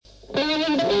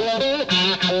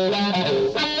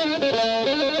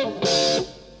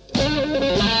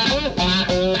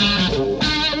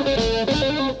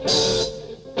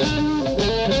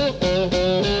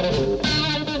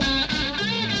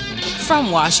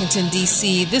Washington,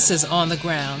 D.C., this is On the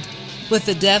Ground. With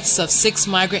the deaths of 6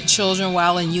 migrant children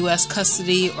while in U.S.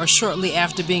 custody or shortly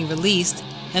after being released,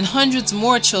 and hundreds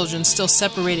more children still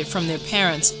separated from their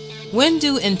parents, when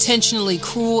do intentionally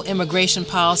cruel immigration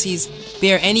policies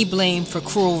bear any blame for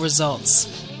cruel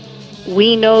results?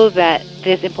 We know that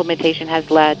this implementation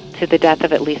has led to the death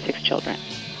of at least 6 children.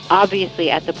 Obviously,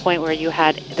 at the point where you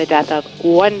had the death of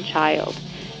 1 child,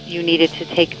 you needed to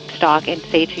take stock and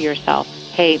say to yourself,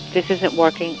 hey, this isn't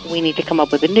working, we need to come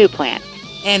up with a new plan.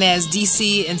 And as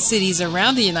D.C. and cities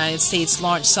around the United States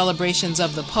launch celebrations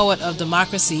of the poet of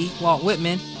democracy, Walt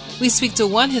Whitman, we speak to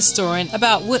one historian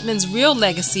about Whitman's real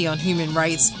legacy on human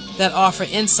rights that offer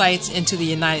insights into the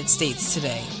United States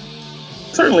today.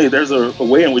 Certainly, there's a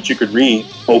way in which you could read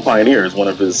O Pioneers, one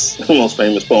of his most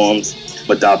famous poems,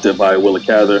 adopted by Willa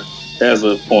Cather, as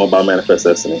a poem about manifest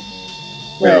destiny.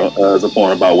 Right. As a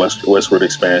poem about westward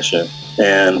expansion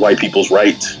and white people's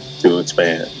right to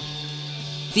expand.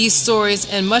 These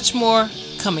stories and much more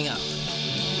coming up.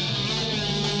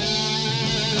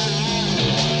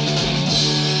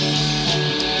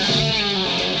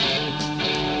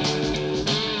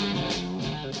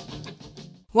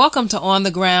 Welcome to On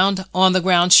the Ground,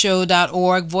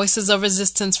 onthegroundshow.org, Voices of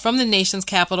Resistance from the nation's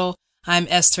capital. I'm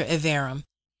Esther Iverem.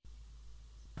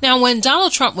 Now, when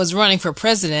Donald Trump was running for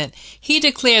president, he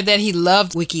declared that he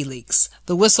loved WikiLeaks,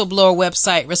 the whistleblower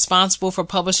website responsible for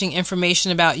publishing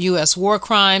information about U.S. war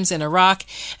crimes in Iraq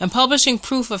and publishing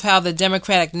proof of how the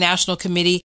Democratic National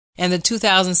Committee and the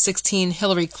 2016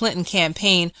 Hillary Clinton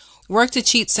campaign worked to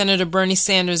cheat Senator Bernie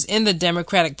Sanders in the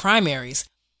Democratic primaries.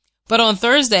 But on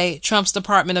Thursday, Trump's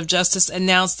Department of Justice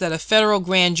announced that a federal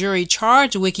grand jury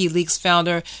charged WikiLeaks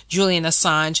founder Julian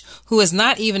Assange, who is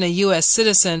not even a U.S.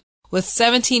 citizen, with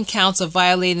 17 counts of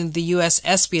violating the U.S.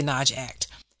 Espionage Act.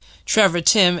 Trevor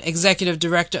Timm, executive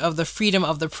director of the Freedom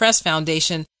of the Press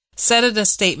Foundation, said in a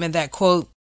statement that, quote,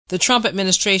 the Trump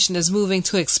administration is moving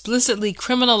to explicitly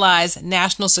criminalize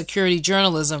national security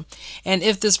journalism, and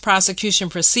if this prosecution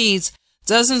proceeds,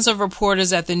 dozens of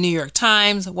reporters at the New York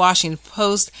Times, Washington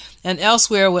Post, and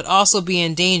elsewhere would also be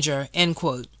in danger, end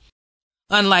quote.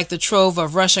 Unlike the trove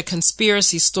of Russia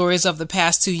conspiracy stories of the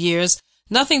past 2 years,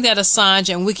 nothing that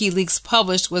Assange and WikiLeaks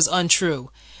published was untrue.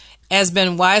 As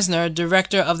Ben Wisner,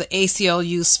 director of the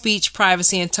ACLU's Speech,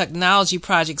 Privacy, and Technology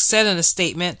Project, said in a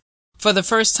statement, for the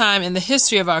first time in the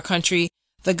history of our country,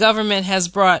 the government has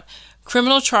brought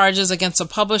criminal charges against a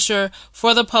publisher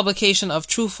for the publication of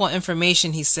truthful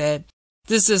information, he said.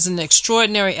 This is an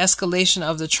extraordinary escalation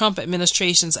of the Trump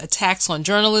administration's attacks on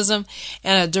journalism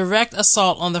and a direct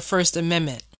assault on the First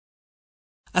Amendment.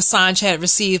 Assange had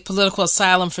received political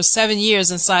asylum for 7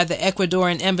 years inside the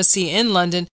Ecuadorian embassy in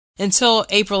London until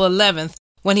April 11th,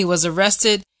 when he was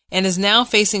arrested, and is now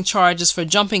facing charges for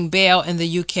jumping bail in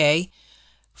the UK,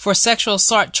 for sexual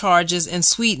assault charges in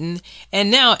Sweden,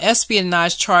 and now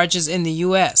espionage charges in the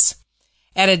US.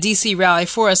 At a DC rally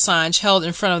for Assange held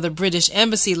in front of the British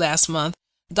Embassy last month,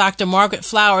 Dr. Margaret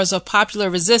Flowers of Popular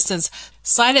Resistance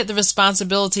cited the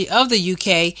responsibility of the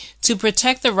UK to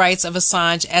protect the rights of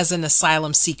Assange as an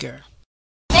asylum seeker.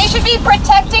 They should be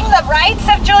protecting the rights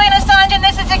of Julian Assange, and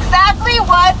this is exactly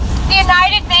what the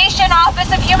United Nations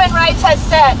Office of Human Rights has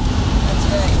said.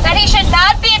 That he should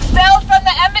not be expelled from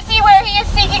the embassy where he is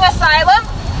seeking asylum,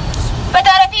 but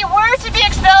that if he were to be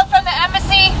expelled from the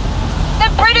embassy,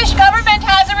 the British government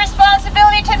has a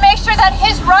responsibility to make sure that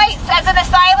his rights as an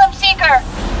asylum seeker,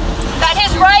 that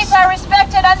his rights are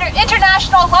respected under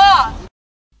international law.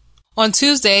 On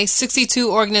Tuesday,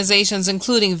 62 organizations,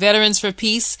 including Veterans for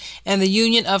Peace and the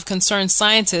Union of Concerned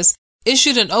Scientists,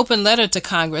 issued an open letter to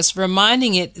Congress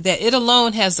reminding it that it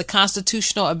alone has the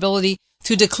constitutional ability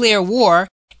to declare war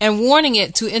and warning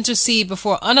it to intercede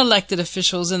before unelected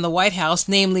officials in the White House,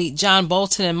 namely John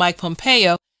Bolton and Mike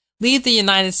Pompeo, lead the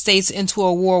United States into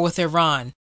a war with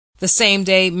Iran. The same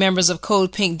day, members of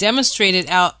Code Pink demonstrated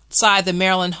outside the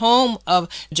Maryland home of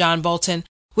John Bolton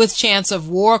with chants of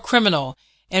war criminal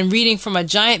and reading from a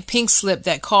giant pink slip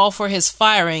that called for his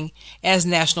firing as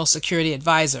National Security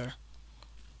Advisor.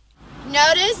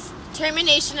 Notice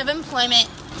termination of employment.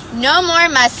 No more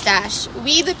mustache.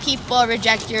 We the people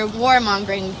reject your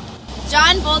warmongering.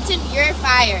 John Bolton, you're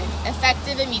fired.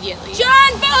 Effective immediately.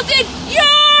 John Bolton,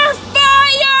 you're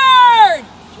fired!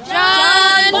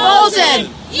 John Bolton,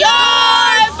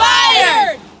 you're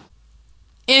fired!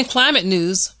 In climate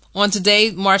news, on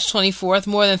today, March 24th,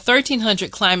 more than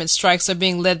 1,300 climate strikes are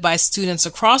being led by students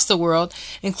across the world,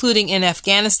 including in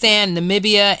Afghanistan,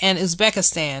 Namibia, and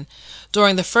Uzbekistan.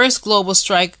 During the first global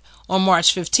strike on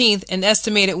March 15th, an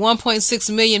estimated 1.6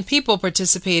 million people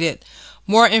participated.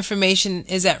 More information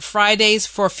is at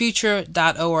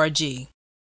fridaysforfuture.org.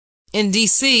 In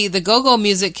D.C., the go-go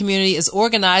music community is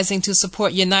organizing to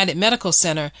support United Medical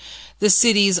Center, the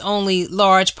city's only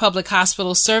large public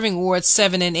hospital serving wards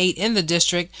 7 and 8 in the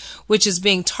district, which is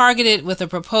being targeted with a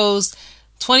proposed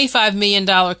 $25 million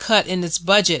cut in its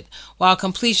budget, while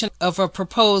completion of a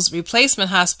proposed replacement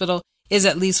hospital is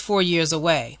at least 4 years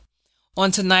away.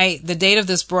 On tonight, the date of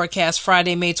this broadcast,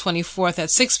 Friday, May 24th at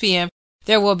 6 p.m.,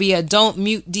 there will be a Don't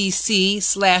Mute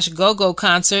DC/Go-Go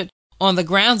concert on the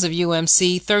grounds of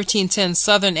UMC, 1310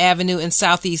 Southern Avenue in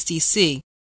Southeast D.C.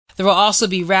 There will also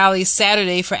be rallies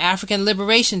Saturday for African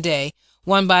Liberation Day,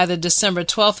 one by the December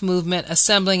 12th movement,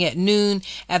 assembling at noon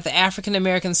at the African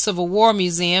American Civil War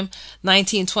Museum,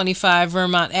 1925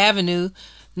 Vermont Avenue,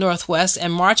 Northwest,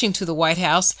 and marching to the White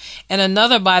House, and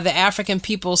another by the African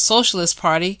People's Socialist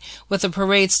Party, with a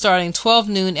parade starting 12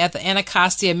 noon at the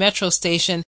Anacostia Metro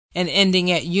Station and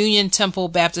ending at Union Temple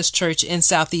Baptist Church in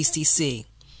Southeast D.C.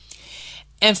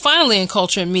 And finally, in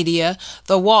culture and media,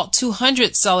 the Walt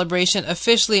 200 celebration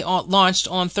officially launched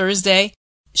on Thursday.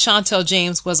 Chantel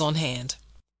James was on hand.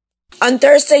 On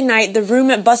Thursday night, the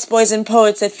room at Busboys and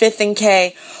Poets at 5th and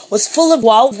K was full of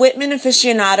Walt Whitman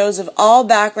aficionados of all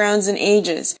backgrounds and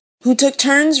ages, who took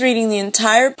turns reading the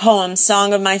entire poem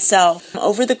Song of Myself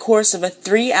over the course of a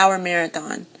 3-hour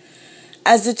marathon.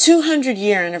 As the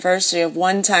 200-year anniversary of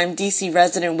one-time D.C.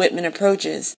 resident Whitman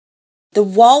approaches, the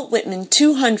Walt Whitman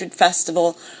 200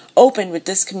 Festival opened with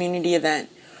this community event.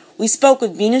 We spoke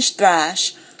with Venus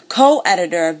Thrash,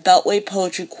 co-editor of Beltway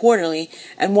Poetry Quarterly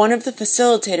and one of the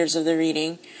facilitators of the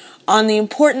reading, on the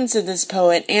importance of this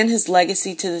poet and his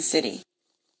legacy to the city.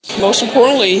 Most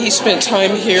importantly, he spent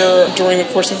time here during the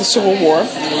course of the Civil War.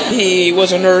 He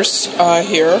was a nurse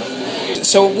here.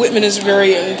 So Whitman is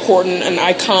very important and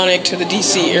iconic to the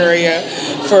D.C. area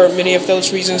for many of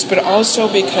those reasons, but also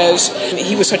because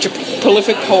he was such a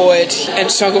prolific poet,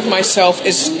 and Song of Myself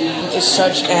is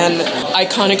such an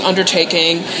iconic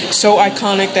undertaking, so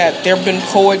iconic that there have been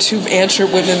poets who've answered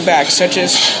Whitman back, such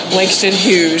as Langston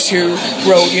Hughes, who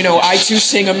wrote, I Too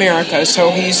Sing America,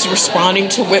 so he's responding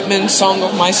to Whitman's Song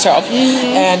of Myself.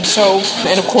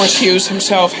 And of course Hughes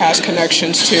himself has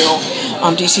connections to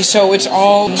D.C., so it's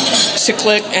all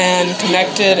cyclic and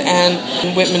connected, and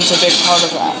Whitman's a big part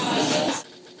of that.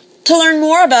 To learn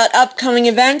more about upcoming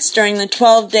events during the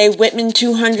 12-day Whitman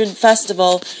 200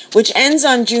 Festival, which ends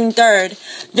on June 3rd,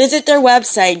 visit their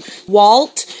website,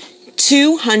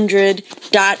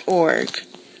 walt200.org.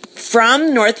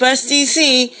 From Northwest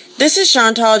D.C., this is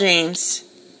Chantal James.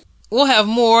 We'll have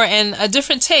more and a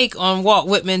different take on Walt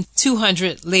Whitman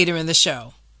 200 later in the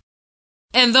show.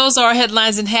 And those are our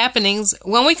headlines and happenings.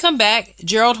 When we come back,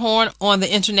 Gerald Horn on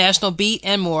the International Beat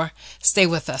and more. Stay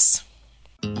with us.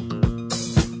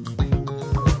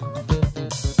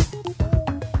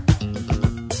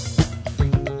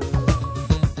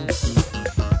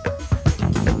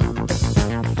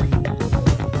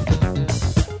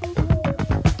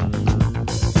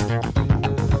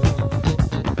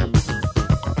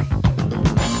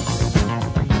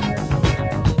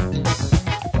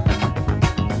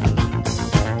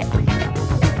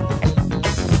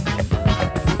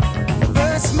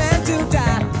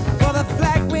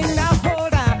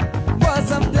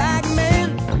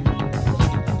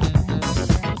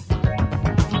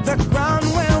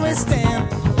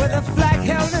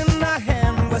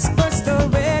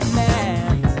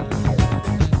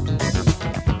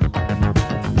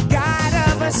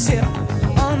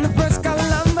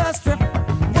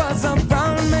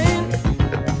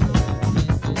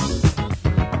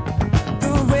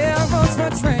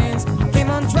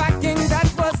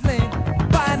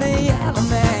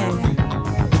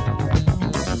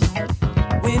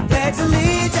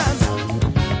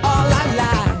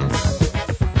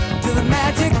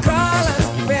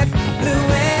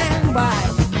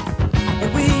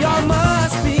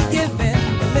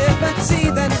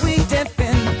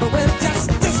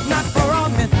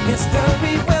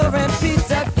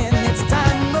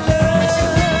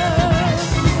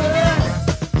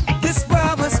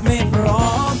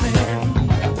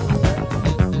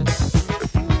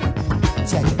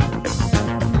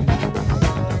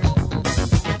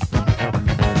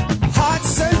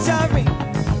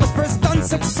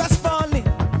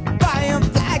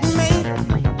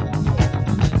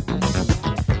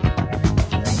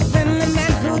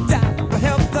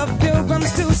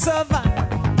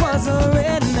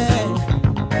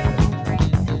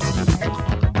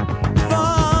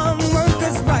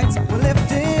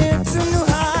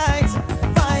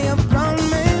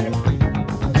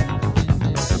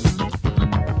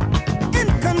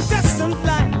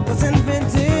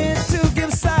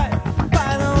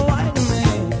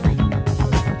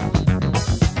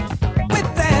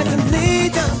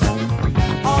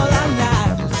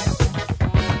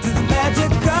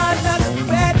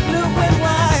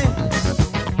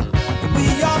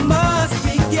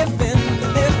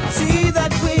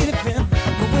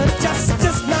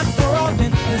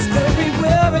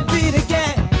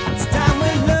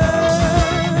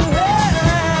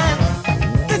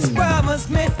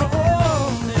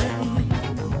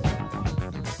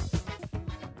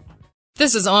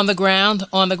 This is On the Ground,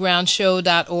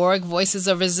 onthegroundshow.org, Voices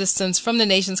of Resistance from the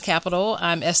nation's capital.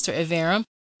 I'm Esther Iverem.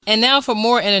 And now for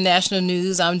more international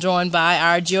news, I'm joined by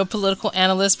our geopolitical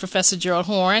analyst, Professor Gerald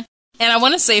Horne. And I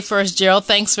want to say first, Gerald,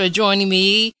 thanks for joining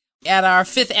me at our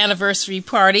 5th anniversary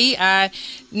party. I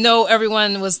know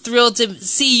everyone was thrilled to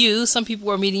see you. Some people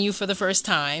were meeting you for the first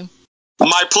time.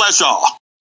 My pleasure.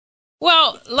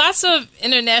 Well, lots of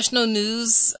international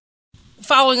news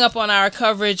following up on our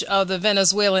coverage of the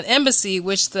Venezuelan embassy,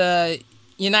 which the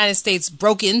United States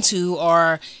broke into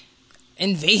or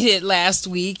invaded last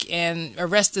week and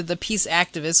arrested the peace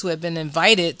activists who had been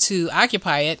invited to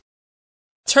occupy it.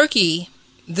 Turkey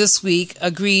this week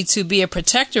agreed to be a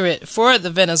protectorate for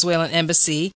the Venezuelan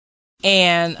embassy,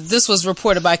 and this was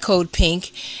reported by Code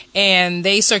Pink, and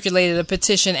they circulated a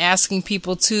petition asking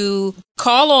people to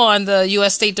call on the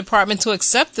U.S. State Department to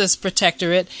accept this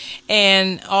protectorate,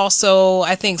 and also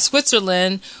I think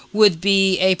Switzerland would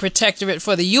be a protectorate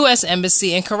for the U.S.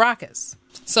 Embassy in Caracas.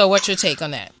 So what's your take on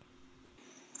that?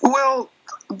 Well,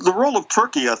 the role of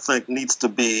Turkey, I think, needs to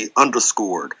be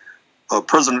underscored.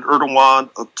 President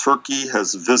Erdogan of Turkey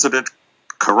has visited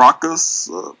Caracas.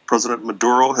 President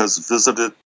Maduro has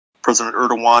visited President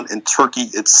Erdogan in Turkey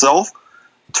itself.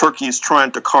 Turkey is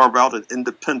trying to carve out an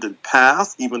independent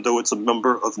path, even though it's a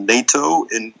member of NATO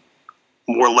in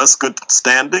more or less good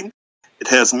standing. It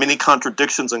has many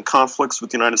contradictions and conflicts with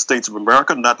the United States of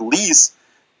America, not least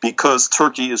because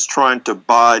Turkey is trying to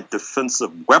buy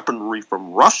defensive weaponry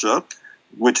from Russia,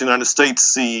 which the United States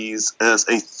sees as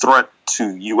a threat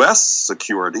to U.S.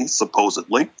 security,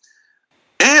 supposedly.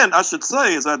 And I should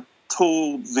say, as I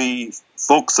told the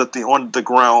folks at the On the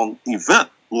Ground event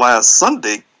last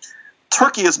Sunday,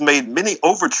 Turkey has made many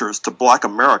overtures to Black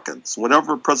Americans.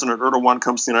 Whenever President Erdogan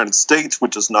comes to the United States,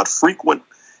 which is not frequent,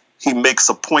 he makes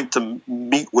a point to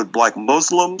meet with Black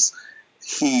Muslims.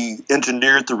 He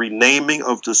engineered the renaming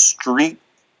of the street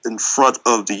in front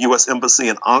of the U.S. Embassy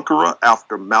in Ankara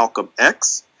after Malcolm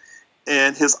X.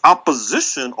 And his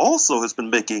opposition also has been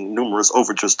making numerous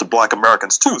overtures to Black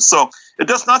Americans, too. So it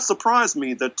does not surprise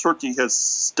me that Turkey has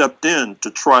stepped in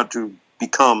to try to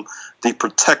become the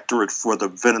protectorate for the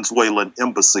Venezuelan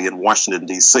embassy in Washington,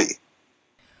 D.C.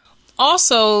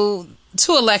 Also,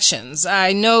 2 elections.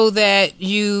 I know that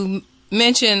you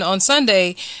mentioned on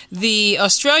Sunday the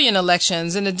Australian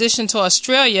elections. In addition to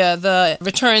Australia, the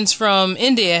returns from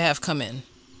India have come in.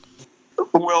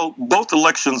 Well, both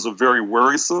elections are very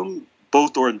worrisome.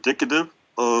 Both are indicative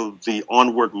of the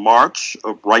onward march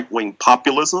of right-wing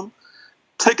populism.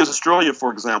 Take Australia,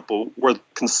 for example, where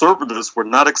conservatives were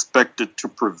not expected to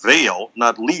prevail,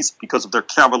 not least because of their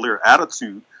cavalier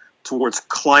attitude towards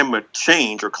climate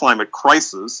change or climate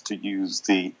crisis, to use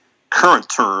the current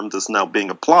term that's now being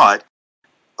applied.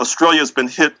 Australia has been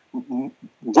hit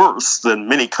worse than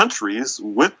many countries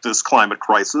with this climate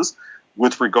crisis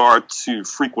with regard to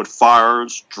frequent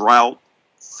fires, drought,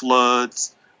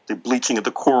 floods, the bleaching of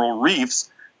the coral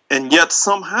reefs. And yet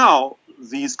somehow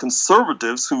these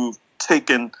conservatives who've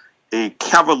taken a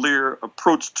cavalier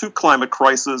approach to climate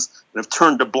crisis and have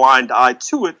turned a blind eye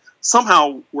to it,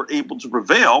 somehow were able to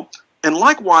prevail. And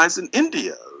likewise in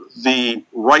India, the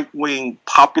right-wing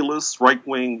populist,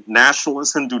 right-wing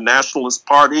nationalist, Hindu nationalist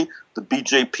party, the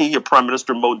BJP of Prime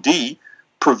Minister Modi,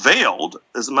 prevailed.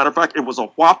 As a matter of fact, it was a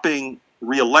whopping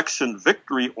re-election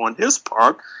victory on his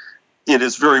part. It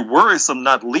is very worrisome,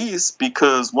 not least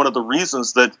because one of the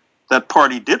reasons that that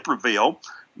party did prevail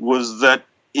was that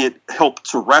it helped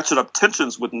to ratchet up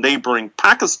tensions with neighboring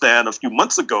Pakistan a few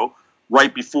months ago,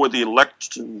 right before the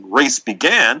election race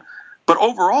began. But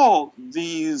overall,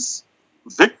 these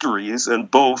victories in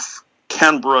both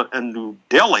Canberra and New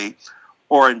Delhi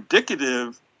are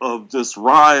indicative of this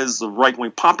rise of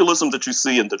right-wing populism that you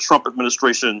see in the Trump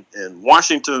administration in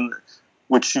Washington,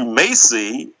 which you may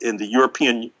see in the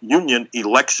European Union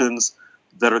elections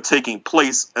that are taking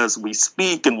place as we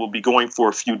speak and will be going for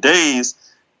a few days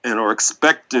and are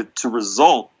expected to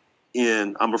result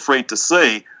in, I'm afraid to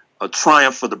say, a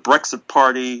triumph for the Brexit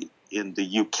Party in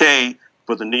the UK,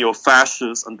 for the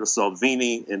neo-fascists under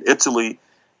Salvini in Italy.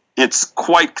 It's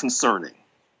quite concerning.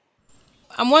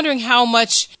 I'm wondering how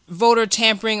much voter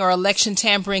tampering or election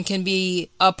tampering can be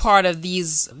a part of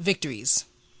these victories.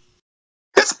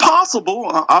 It's possible.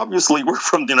 Obviously, we're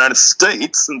from the United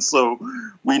States, and so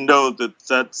we know that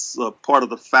that's part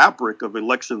of the fabric of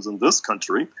elections in this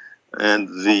country, and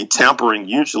the tampering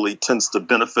usually tends to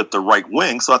benefit the right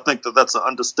wing. So I think that that's an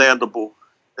understandable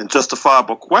and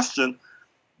justifiable question,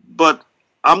 but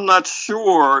I'm not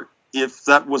sure if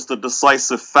that was the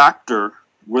decisive factor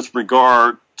with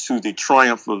regard to the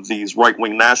triumph of these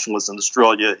right-wing nationalists in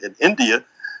Australia and India.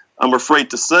 I'm afraid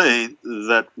to say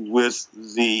that with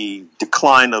the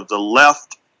decline of the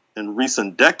left in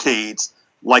recent decades,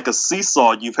 like a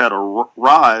seesaw, you've had a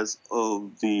rise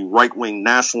of the right-wing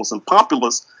nationalists and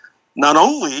populists, not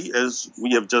only, as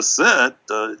we have just said,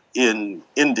 in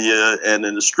India and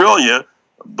in Australia,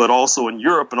 but also in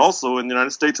Europe and also in the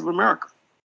United States of America.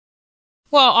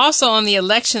 Well, also on the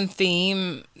election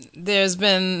theme, there's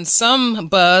been some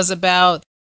buzz about,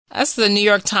 that's the New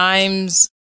York Times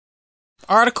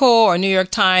article or New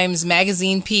York Times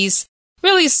magazine piece,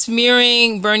 really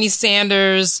smearing Bernie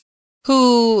Sanders,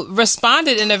 who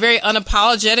responded in a very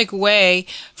unapologetic way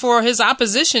for his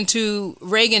opposition to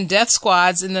Reagan death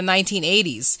squads in the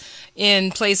 1980s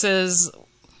in places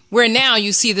where now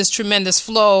you see this tremendous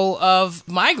flow of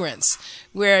migrants,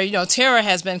 where, terror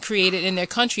has been created in their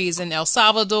countries, in El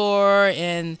Salvador,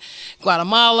 in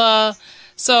Guatemala.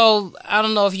 So I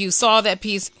don't know if you saw that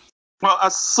piece. Well, I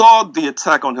saw the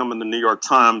attack on him in the New York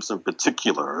Times in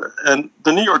particular, and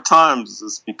the New York Times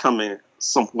is becoming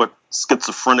somewhat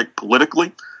schizophrenic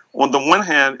politically. On the one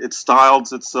hand, it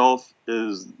styles itself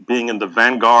as being in the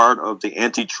vanguard of the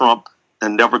anti-Trump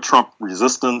and never-Trump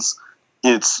resistance.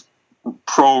 Its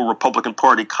pro-Republican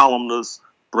Party columnists,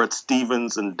 Bret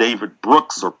Stephens and David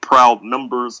Brooks, are proud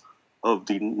members of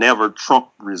the never-Trump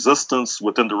resistance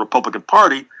within the Republican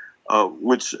Party,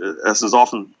 which, as has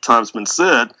oftentimes been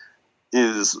said,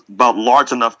 is about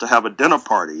large enough to have a dinner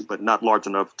party, but not large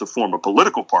enough to form a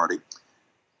political party.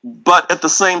 But at the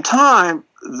same time,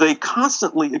 they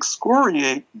constantly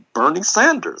excoriate Bernie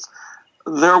Sanders.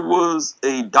 There was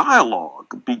a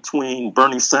dialogue between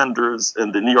Bernie Sanders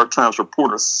and the New York Times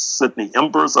reporter Sydney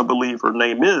Embers, I believe her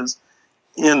name is,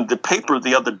 in the paper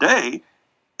the other day,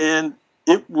 and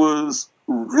it was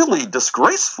really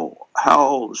disgraceful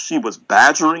how she was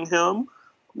badgering him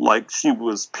like she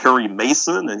was Perry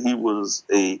Mason and he was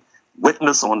a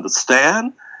witness on the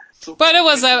stand. But it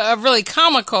was a really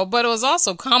comical, but it was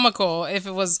also comical if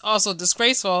it was also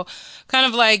disgraceful. Kind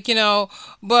of like,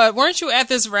 but weren't you at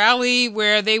this rally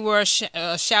where they were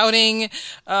shouting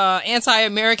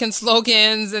anti-American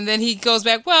slogans? And then he goes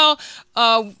back, well,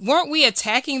 weren't we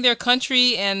attacking their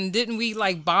country and didn't we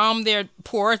bomb their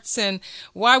ports? And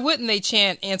why wouldn't they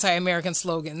chant anti-American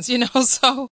slogans,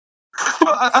 so...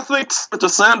 Well, I think Mr.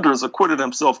 Sanders acquitted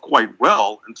himself quite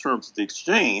well in terms of the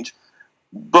exchange,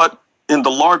 but in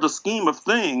the larger scheme of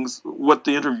things, what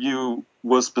the interview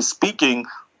was bespeaking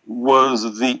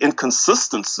was the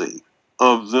inconsistency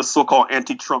of this so-called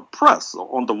anti-Trump press.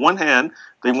 On the one hand,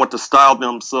 they want to style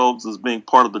themselves as being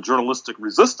part of the journalistic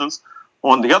resistance.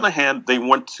 On the other hand, they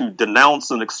want to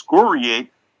denounce and excoriate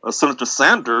Senator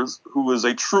Sanders, who is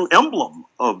a true emblem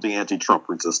of the anti-Trump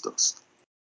resistance.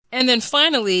 And then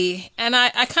finally, and I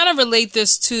kind of relate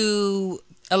this to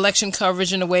election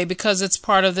coverage in a way because it's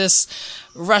part of this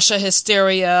Russia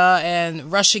hysteria and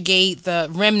Russiagate, the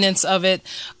remnants of it,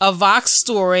 a Vox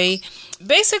story,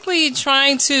 basically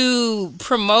trying to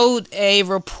promote a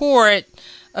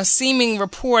seeming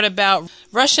report about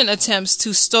Russian attempts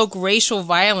to stoke racial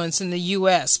violence in the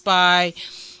U.S. by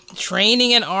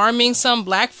training and arming some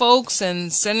black folks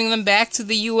and sending them back to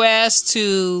the U.S.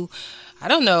 to, I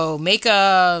don't know, make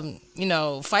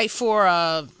fight for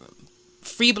a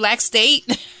free black state.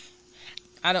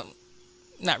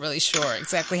 Not really sure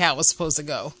exactly how it was supposed to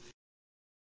go.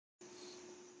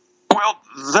 Well,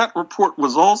 that report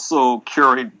was also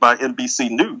carried by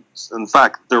NBC News. In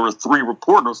fact, there were 3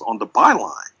 reporters on the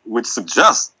byline, which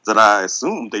suggests that I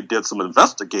assume they did some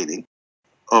investigating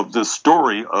of this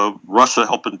story of Russia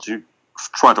helping to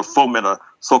try to foment a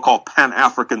so-called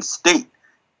Pan-African state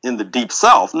in the Deep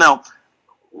South. Now,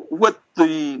 what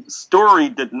the story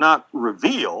did not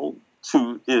reveal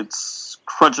to its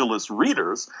credulous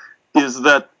readers is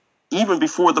that even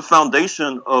before the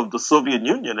foundation of the Soviet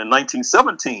Union in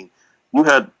 1917, you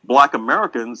had black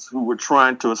Americans who were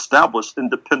trying to establish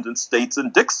independent states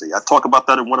in Dixie. I talk about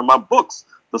that in one of my books,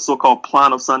 the so-called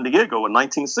Plan of San Diego in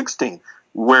 1916,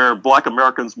 where black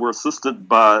Americans were assisted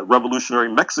by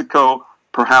revolutionary Mexico,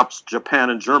 perhaps Japan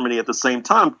and Germany at the same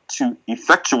time to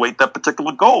effectuate that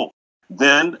particular goal.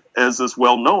 Then, as is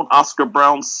well known, Oscar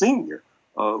Brown Sr.,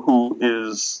 who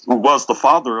was the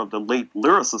father of the late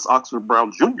lyricist Oscar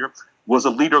Brown Jr., was a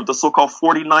leader of the so-called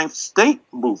 49th State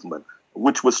movement,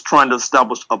 which was trying to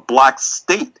establish a black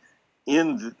state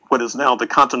in what is now the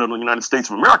continental United States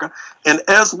of America. And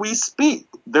as we speak,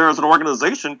 there is an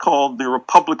organization called the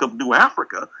Republic of New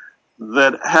Africa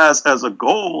that has as a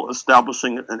goal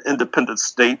establishing an independent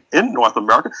state in North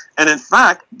America. And in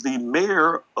fact, the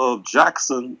mayor of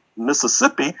Jackson,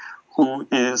 Mississippi, who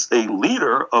is a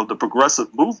leader of the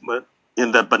progressive movement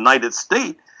in that benighted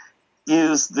state,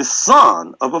 is the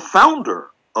son of a founder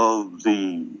of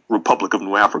the Republic of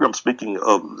New Africa. I'm speaking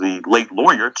of the late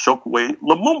lawyer Chokwe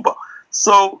Lumumba.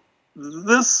 So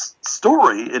this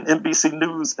story in NBC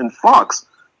News and Fox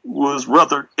was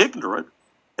rather ignorant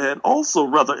and also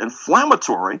rather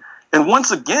inflammatory, and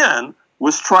once again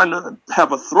was trying to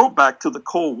have a throwback to the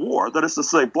Cold War. That is to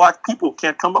say, black people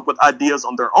can't come up with ideas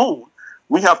on their own.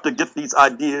 We have to get these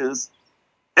ideas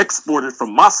exported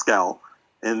from Moscow,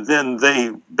 and then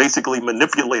they basically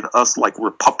manipulate us like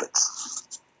we're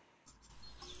puppets.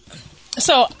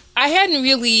 So I hadn't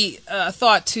really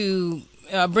thought to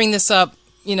bring this up,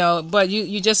 but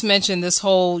you just mentioned this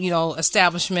whole,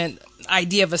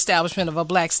 idea of establishment of a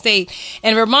black state,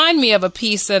 and remind me of a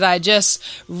piece that I just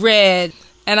read.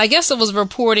 And I guess it was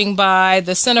reporting by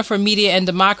the Center for Media and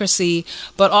Democracy,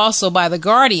 but also by The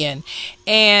Guardian.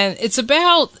 And it's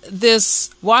about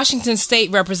this Washington State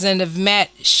Representative,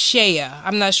 Matt Shea.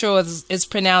 I'm not sure if it's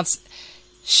pronounced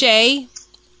Shea.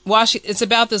 It's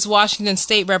about this Washington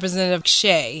State Representative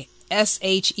Shea,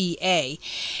 S-H-E-A.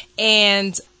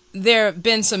 And there have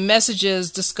been some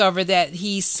messages discovered that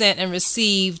he sent and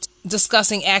received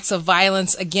discussing acts of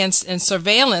violence against and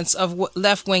surveillance of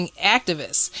left-wing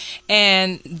activists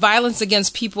and violence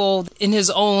against people in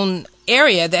his own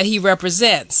area that he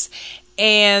represents.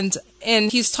 And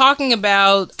he's talking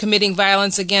about committing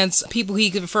violence against people he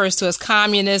refers to as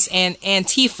communists and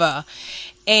Antifa.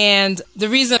 And the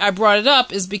reason I brought it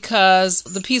up is because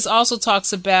the piece also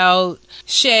talks about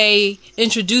Shea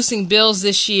introducing bills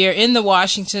this year in the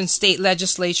Washington state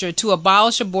legislature to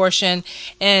abolish abortion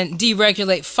and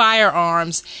deregulate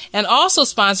firearms, and also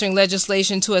sponsoring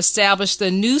legislation to establish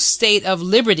the new state of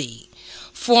liberty,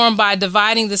 formed by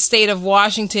dividing the state of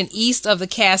Washington east of the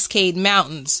Cascade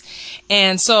Mountains.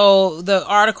 And so the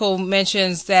article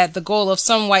mentions that the goal of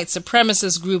some white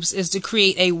supremacist groups is to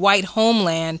create a white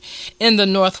homeland in the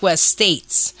Northwest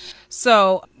states.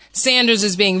 So Sanders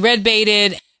is being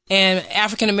red-baited, and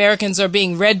African Americans are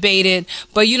being red-baited,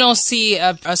 but you don't see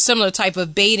a similar type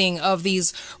of baiting of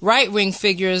these right-wing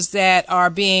figures that are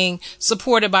being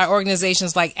supported by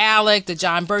organizations like ALEC, the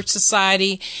John Birch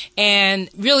Society, and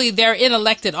really they're in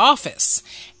elected office.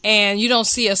 And you don't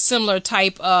see a similar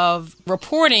type of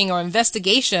reporting or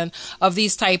investigation of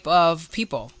these type of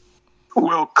people.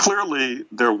 Well, clearly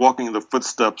they're walking in the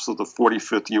footsteps of the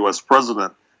 45th U.S.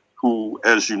 president, who,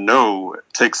 as you know,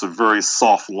 takes a very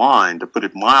soft line, to put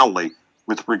it mildly,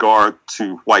 with regard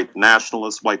to white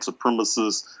nationalists, white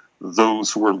supremacists,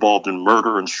 those who were involved in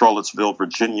murder in Charlottesville,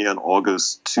 Virginia in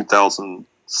August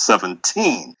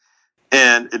 2017.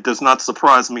 And it does not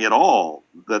surprise me at all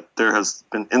that there has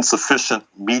been insufficient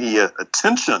media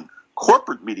attention,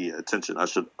 corporate media attention, I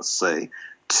should say,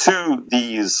 to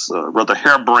these rather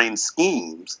harebrained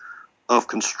schemes of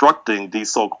constructing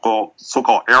these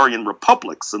so-called Aryan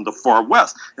republics in the far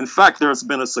west. In fact, there has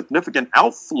been a significant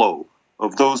outflow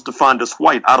of those defined as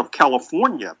white out of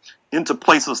California into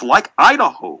places like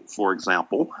Idaho, for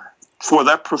example, for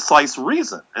that precise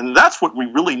reason. And that's what we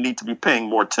really need to be paying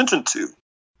more attention to.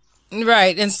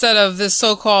 Right, instead of this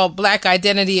so-called black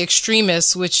identity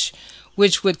extremists, which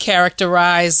would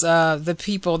characterize the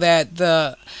people that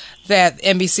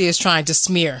NBC is trying to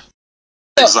smear.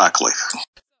 Exactly.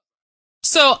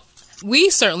 So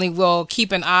we certainly will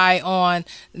keep an eye on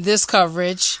this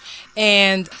coverage.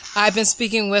 And I've been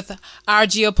speaking with our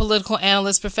geopolitical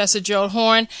analyst, Professor Gerald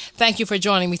Horne. Thank you for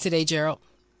joining me today, Gerald.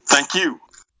 Thank you.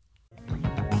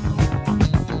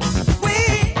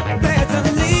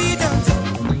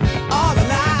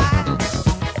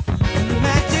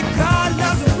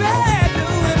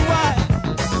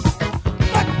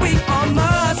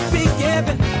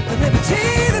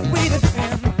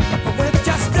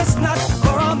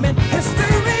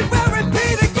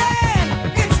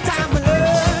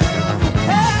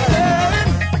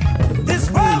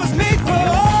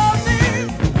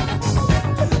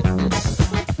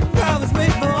 Promise me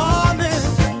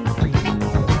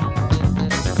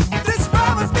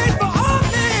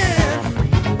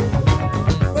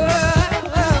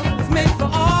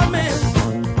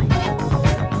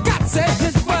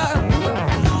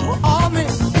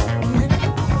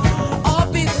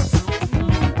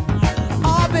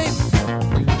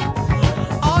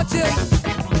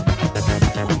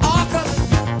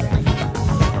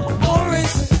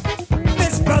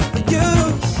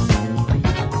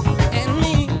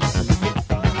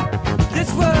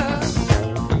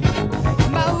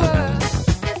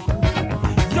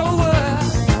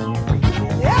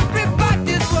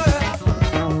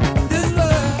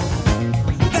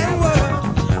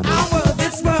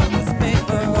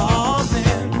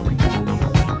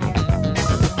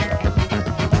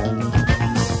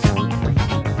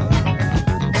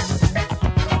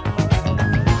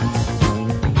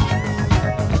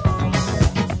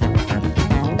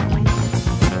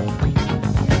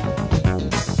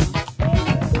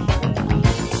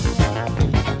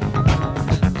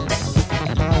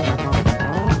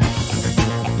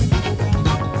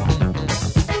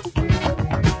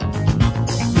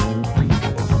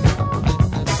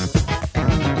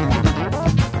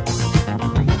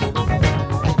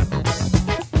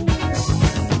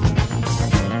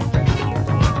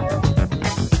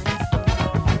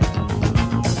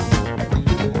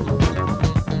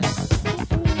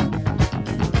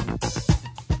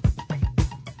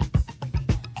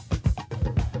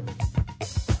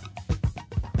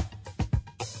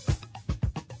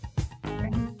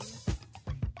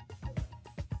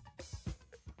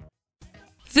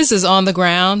This is On the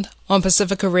Ground on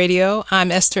Pacifica Radio.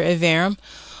 I'm Esther Iverem.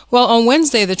 Well, on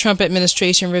Wednesday, the Trump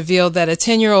administration revealed that a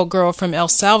 10-year-old girl from El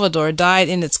Salvador died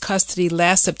in its custody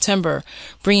last September,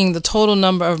 bringing the total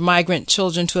number of migrant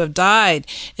children to have died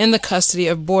in the custody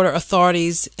of border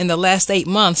authorities in the last 8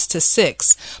 months to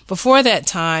 6. Before that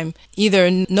time, either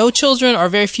no children or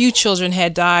very few children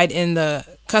had died in the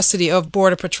custody of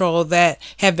Border Patrol that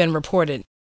have been reported.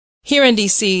 Here in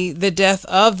D.C., the death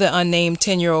of the unnamed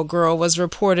 10-year-old girl was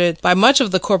reported by much of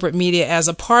the corporate media as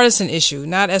a partisan issue,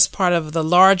 not as part of the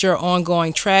larger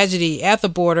ongoing tragedy at the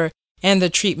border and the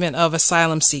treatment of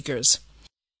asylum seekers.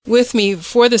 With me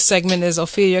for this segment is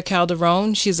Ophelia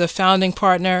Calderon. She's a founding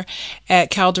partner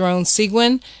at Calderon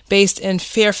Seguin, based in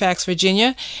Fairfax,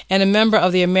 Virginia, and a member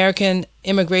of the American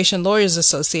Immigration Lawyers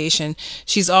Association.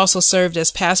 She's also served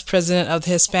as past president of the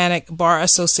Hispanic Bar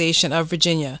Association of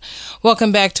Virginia.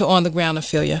 Welcome back to On the Ground,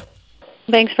 Ophelia.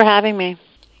 Thanks for having me.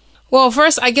 Well,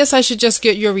 first, I guess I should just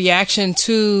get your reaction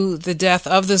to the death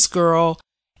of this girl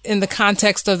in the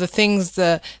context of the things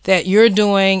that you're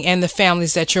doing and the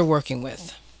families that you're working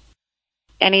with.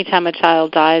 Anytime a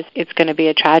child dies, it's going to be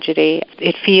a tragedy.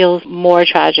 It feels more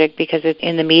tragic because it's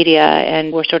in the media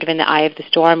and we're sort of in the eye of the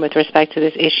storm with respect to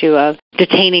this issue of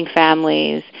detaining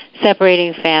families,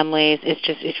 separating families.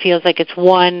 It feels like it's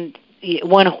one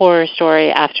horror story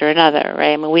after another,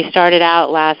 right? I mean, we started out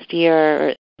last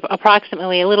year,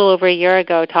 approximately a little over a year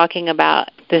ago, talking about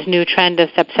this new trend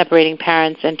of separating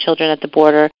parents and children at the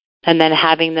border, and then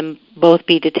having them both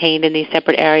be detained in these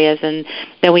separate areas. And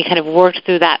then we kind of worked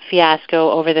through that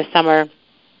fiasco over the summer.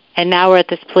 And now we're at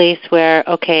this place where,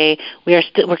 okay,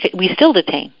 we still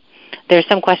detain. There's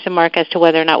some question mark as to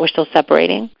whether or not we're still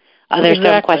separating. There's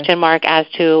some question mark as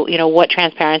to, what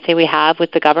transparency we have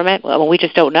with the government. Well, we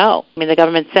just don't know. I mean, the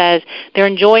government says they're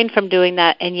enjoined from doing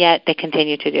that, and yet they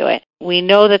continue to do it. We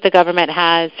know that the government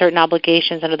has certain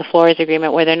obligations under the Flores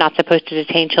Agreement where they're not supposed to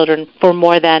detain children for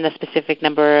more than a specific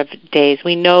number of days.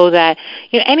 We know that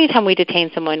anytime we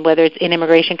detain someone, whether it's in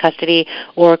immigration custody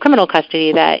or criminal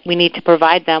custody, that we need to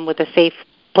provide them with a safe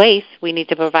place. We need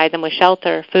to provide them with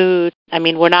shelter, food. I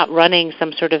mean, we're not running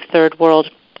some sort of third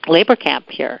world labor camp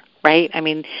here. Right? I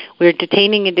mean, we're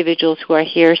detaining individuals who are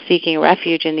here seeking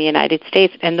refuge in the United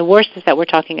States, and the worst is that we're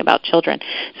talking about children.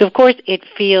 So, of course, it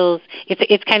feels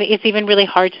it's even really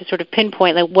hard to sort of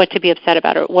pinpoint what to be upset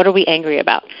about or what are we angry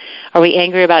about. Are we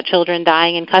angry about children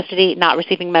dying in custody, not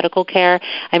receiving medical care?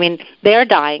 I mean, they're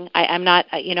dying. I'm not.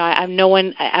 I'm no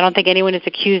one. I don't think anyone is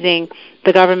accusing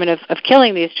the government of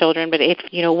killing these children. But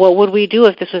what would we do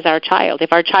if this was our child?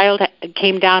 If our child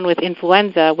came down with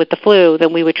influenza, with the flu,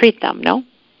 then we would treat them. No.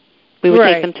 We would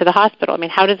take them to the hospital. I mean,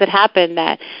 how does it happen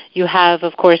that you have,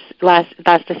 of course, last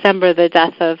December, the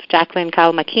death of Jacqueline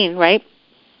Kyle-McKean, right?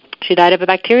 She died of a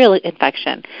bacterial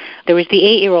infection. There was the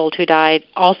 8-year-old who died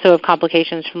also of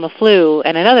complications from the flu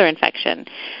and another infection.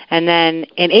 And then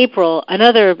in April,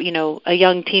 another, a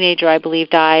young teenager, I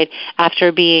believe, died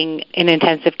after being in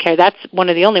intensive care. That's one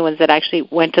of the only ones that actually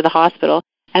went to the hospital.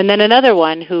 And then another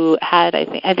one who had,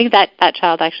 I think that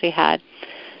child actually had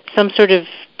some sort of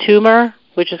tumor,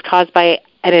 which is caused by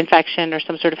an infection or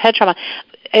some sort of head trauma.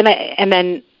 And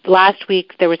then last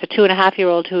week there was a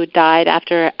 2.5-year-old who died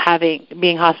after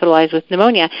being hospitalized with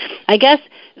pneumonia. I guess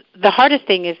the hardest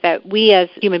thing is that we as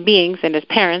human beings and as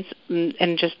parents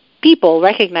and just people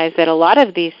recognize that a lot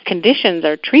of these conditions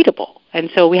are treatable. And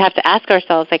so we have to ask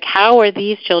ourselves, how are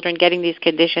these children getting these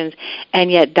conditions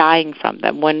and yet dying from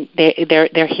them when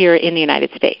they're here in the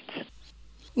United States?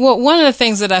 Well, one of the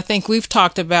things that I think we've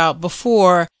talked about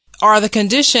before are the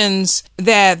conditions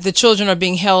that the children are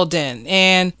being held in.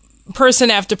 And person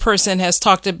after person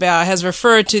has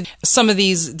referred to some of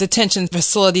these detention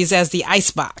facilities as the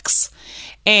icebox.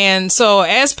 And so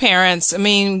as parents, I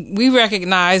mean, we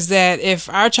recognize that if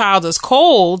our child is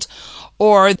cold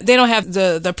or they don't have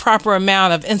the proper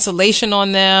amount of insulation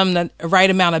on them, the right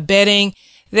amount of bedding,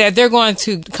 that they're going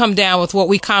to come down with what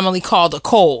we commonly call the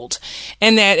cold.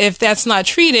 And that if that's not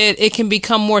treated, it can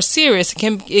become more serious.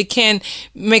 It can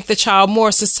make the child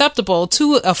more susceptible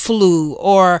to a flu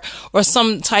or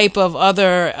some type of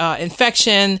other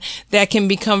infection that can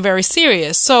become very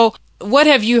serious. So what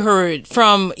have you heard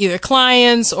from either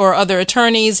clients or other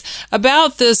attorneys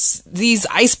about these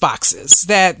ice boxes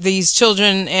that these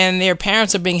children and their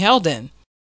parents are being held in?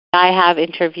 I have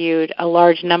interviewed a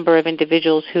large number of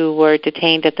individuals who were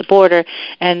detained at the border,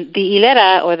 and the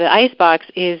hilera, or the icebox,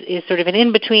 is sort of an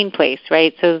in-between place,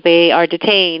 right? So they are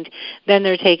detained, then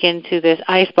they're taken to this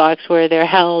icebox where they're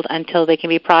held until they can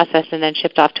be processed and then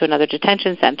shipped off to another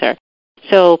detention center.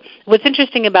 So what's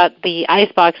interesting about the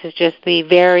icebox is just the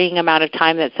varying amount of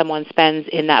time that someone spends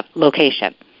in that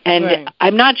location. And Right.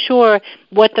 I'm not sure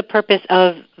what the purpose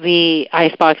of the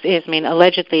icebox is. I mean,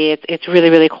 allegedly it's really,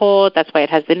 really cold. That's why it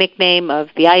has the nickname of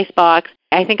the icebox.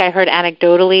 I think I heard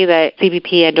anecdotally that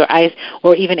CBP and or ICE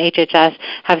or even HHS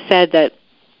have said that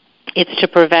it's to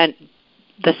prevent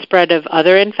the spread of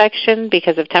other infection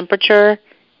because of temperature,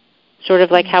 sort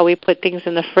of like how we put things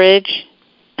in the fridge.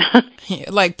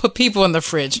 Like put people in the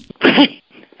fridge.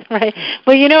 Right.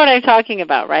 Well, you know what I'm talking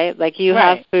about, right? Like you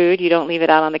Right. have food, you don't leave it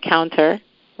out on the counter,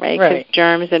 right? Right. Because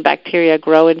germs and bacteria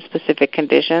grow in specific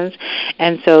conditions,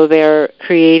 and so they're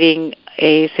creating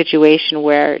a situation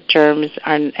where germs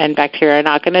and bacteria are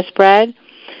not going to spread.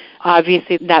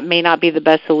 Obviously, that may not be the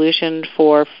best solution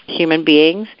for human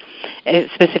beings,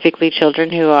 specifically children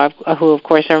who of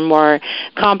course are more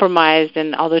compromised.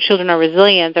 And although children are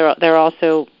resilient, they're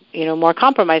also more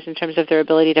compromised in terms of their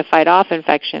ability to fight off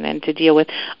infection and to deal with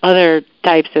other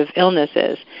types of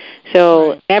illnesses.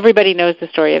 So Right. everybody knows the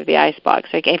story of the icebox.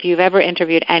 Like if you've ever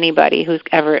interviewed anybody who's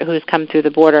come through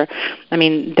the border, I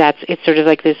mean it's sort of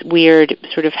like this weird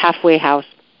sort of halfway house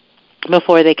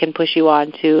before they can push you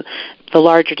on to the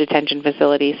larger detention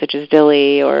facilities such as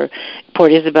Dilley or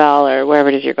Port Isabel or wherever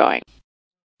it is you're going.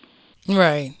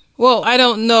 Right. Well, I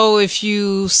don't know if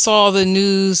you saw the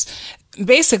news,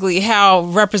 basically how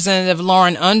Representative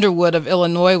Lauren Underwood of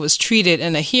Illinois was treated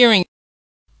in a hearing.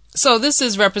 So this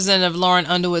is Representative Lauren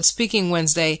Underwood speaking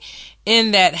Wednesday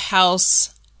in that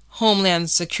House Homeland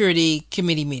Security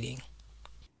Committee meeting.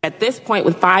 At this point,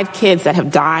 with 5 kids that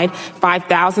have died,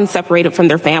 5,000 separated from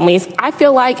their families, I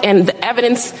feel like, and the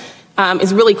evidence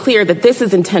is really clear, that this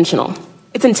is intentional.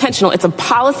 It's intentional. It's a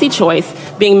policy choice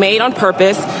being made on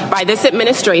purpose by this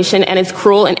administration, and it's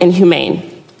cruel and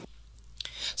inhumane.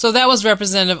 So that was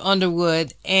Representative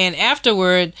Underwood, and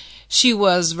afterward, she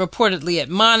was reportedly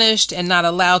admonished and not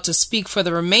allowed to speak for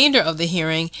the remainder of the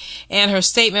hearing, and her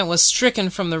statement was stricken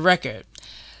from the record.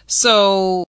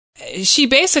 So she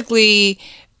basically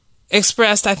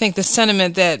expressed, I think, the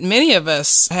sentiment that many of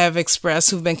us have expressed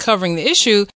who've been covering the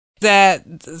issue,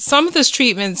 that some of this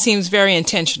treatment seems very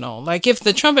intentional. Like if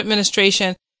the Trump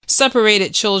administration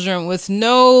separated children with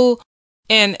no,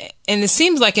 and it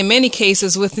seems like in many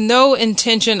cases with no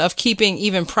intention of keeping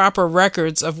even proper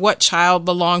records of what child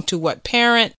belonged to what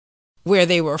parent, where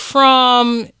they were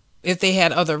from, if they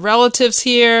had other relatives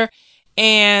here,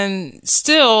 and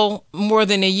still more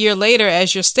than a year later,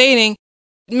 as you're stating,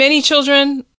 many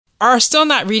children are still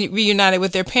not reunited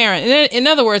with their parent. In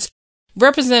other words,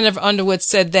 Representative Underwood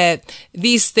said that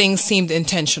these things seemed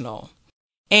intentional.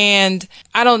 And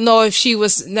I don't know if she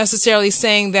was necessarily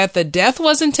saying that the death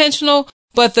was intentional,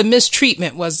 but the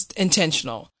mistreatment was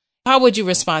intentional. How would you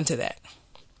respond to that?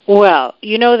 Well,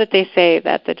 you know that they say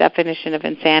that the definition of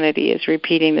insanity is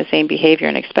repeating the same behavior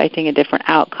and expecting a different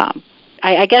outcome.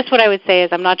 I guess what I would say is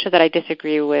I'm not sure that I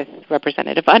disagree with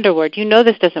Representative Underwood. You know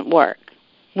this doesn't work.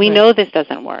 We know this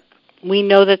doesn't work. We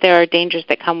know that there are dangers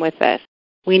that come with this.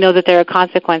 We know that there are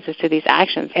consequences to these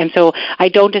actions. And so I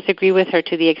don't disagree with her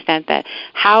to the extent that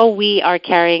how we are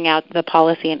carrying out the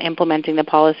policy and implementing the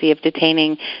policy of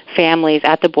detaining families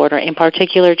at the border, in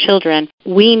particular children,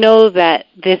 we know that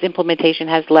this implementation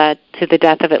has led to the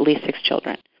death of at least 6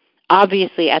 children.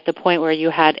 Obviously, at the point where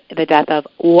you had the death of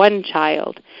one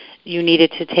child, you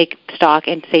needed to take stock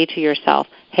and say to yourself,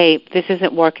 hey, this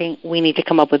isn't working, we need to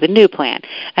come up with a new plan.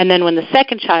 And then when the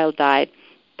second child died,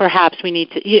 perhaps we need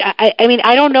to,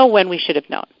 I don't know when we should have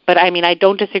known, but I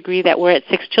don't disagree that we're at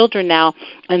 6 children now,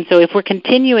 and so if we're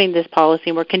continuing this policy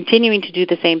and we're continuing to do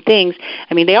the same things,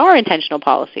 they are intentional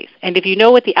policies. And if you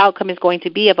know what the outcome is going to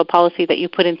be of a policy that you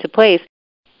put into place,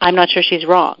 I'm not sure she's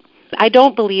wrong. I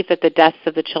don't believe that the deaths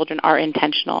of the children are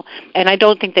intentional, and I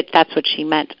don't think that that's what she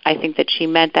meant. I think that she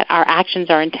meant that our actions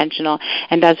are intentional,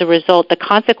 and as a result, the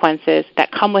consequences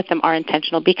that come with them are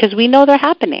intentional because we know they're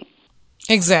happening.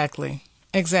 Exactly.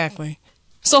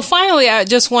 So finally, I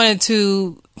just wanted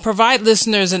to provide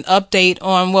listeners an update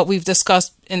on what we've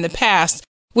discussed in the past,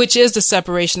 which is the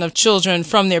separation of children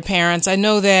from their parents. I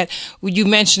know that you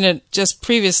mentioned it just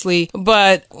previously,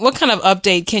 but what kind of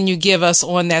update can you give us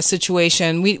on that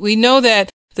situation? We know that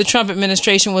the Trump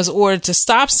administration was ordered to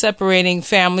stop separating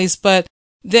families, but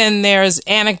then there's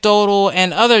anecdotal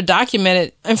and other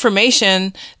documented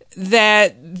information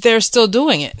that they're still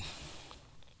doing it.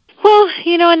 Well,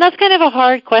 and that's kind of a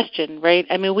hard question, right?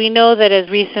 We know that as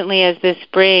recently as this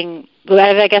spring,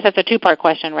 I guess that's a 2-part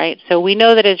question, right? So we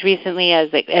know that as recently as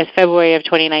February of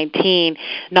 2019,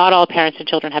 not all parents and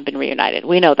children have been reunited.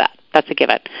 We know that. That's a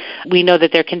given. We know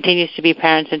that there continues to be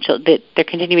parents and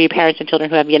children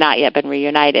who have not yet been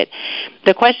reunited.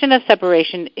 The question of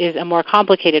separation is a more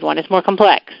complicated one. It's more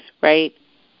complex, right?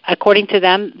 According to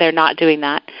them, they're not doing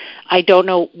that. I don't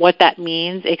know what that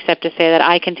means, except to say that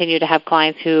I continue to have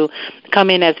clients who come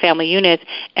in as family units,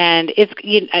 and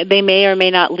they may or may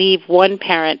not leave one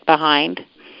parent behind.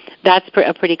 That's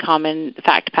a pretty common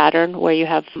fact pattern, where you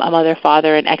have a mother,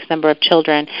 father, and X number of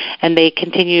children, and they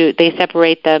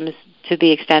separate them to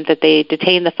the extent that they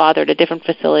detain the father at a different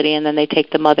facility, and then they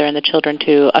take the mother and the children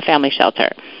to a family shelter.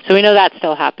 So we know that's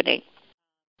still happening.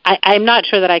 I'm not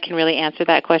sure that I can really answer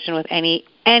that question with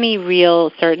any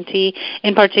real certainty,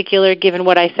 in particular given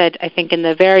what I said, I think, in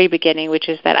the very beginning, which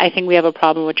is that I think we have a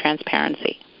problem with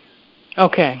transparency.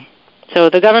 Okay. So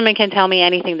the government can tell me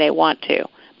anything they want to,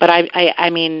 but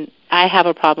I mean, I have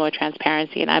a problem with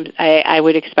transparency, and I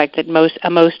would expect that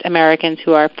most Americans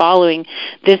who are following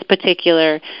this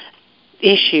particular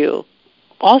issue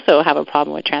also have a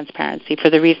problem with transparency for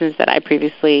the reasons that I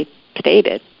previously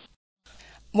stated.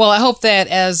 Well, I hope that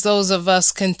as those of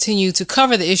us continue to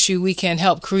cover the issue, we can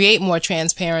help create more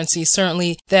transparency.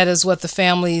 Certainly, that is what the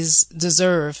families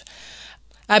deserve.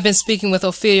 I've been speaking with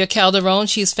Ophelia Calderon.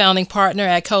 She's founding partner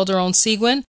at Calderon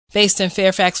Seguin, based in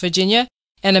Fairfax, Virginia,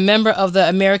 and a member of the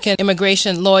American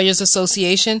Immigration Lawyers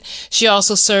Association. She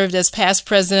also served as past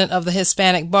president of the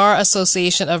Hispanic Bar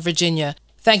Association of Virginia.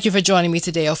 Thank you for joining me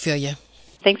today, Ophelia.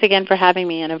 Thanks again for having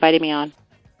me and inviting me on.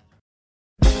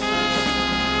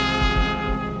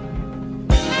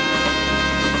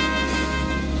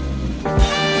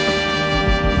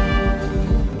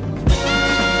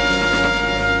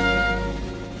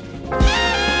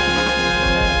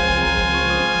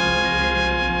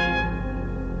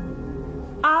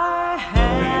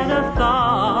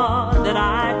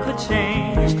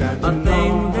 Change a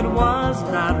thing that was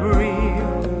not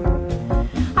real.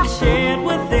 I shared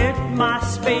with it my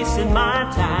space and my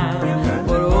time,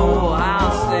 but oh,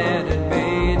 how sad it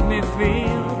made me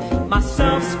feel.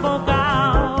 Myself spoke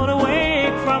out,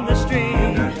 awake from the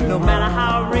stream. No matter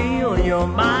how real your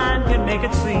mind can make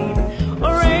it seem,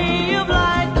 a ray of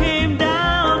light came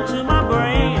down to my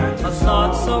brain. A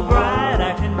thought so bright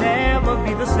I can never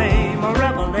be the same. A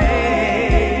revelation.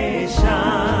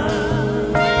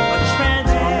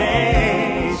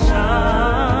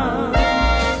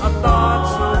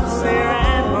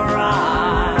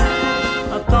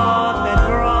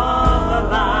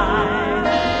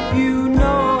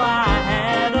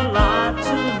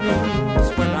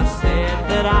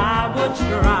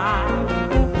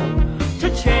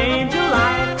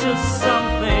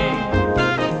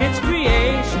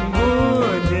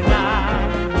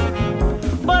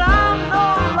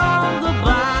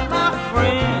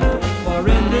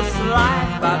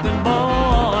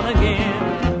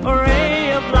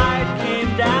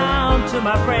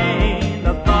 My brain,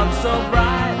 a thought so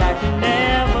bright I can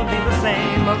never be the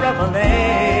same. A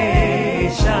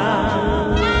revelation,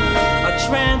 a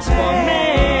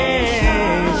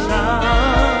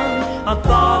transformation, a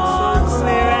thought so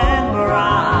clear and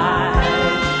bright,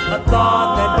 a thought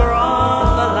that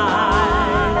brought the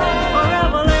light. A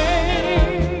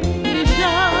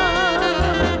revelation,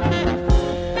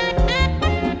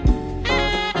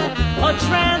 a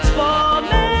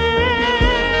transformation.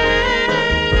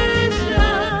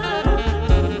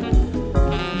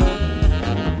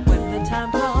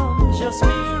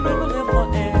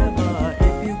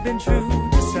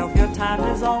 Time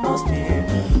is almost here.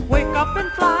 Wake up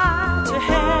and fly to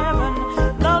heaven.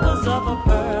 Lovers of a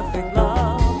perfect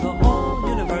love, the whole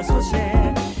universe will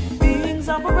share. Beings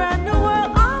of a brand new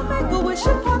world, I'll make a wish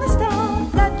upon a star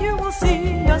that you will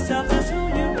see yourself as who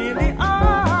you really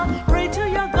are. Pray to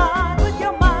your God with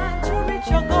your mind to reach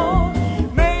your goal.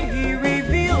 May He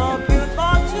reveal a pure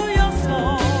thought to your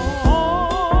soul.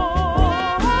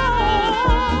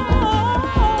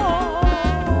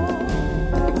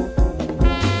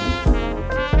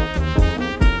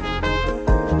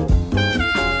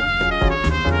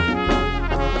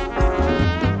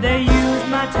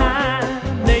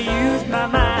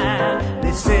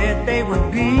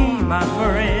 My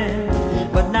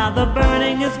friend, but now the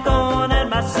burning is gone and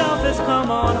myself has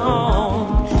come on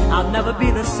home. I'll never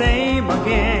be the same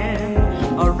again.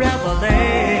 A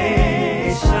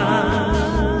revelation,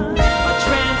 a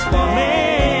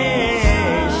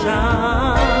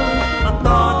transformation, a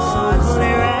thought so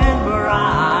clear and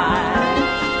bright,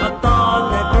 a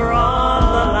thought that brought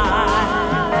the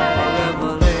light. A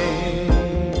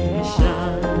revelation,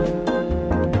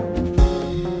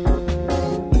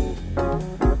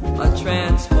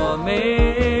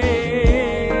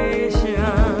 transformation,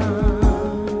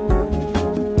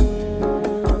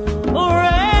 a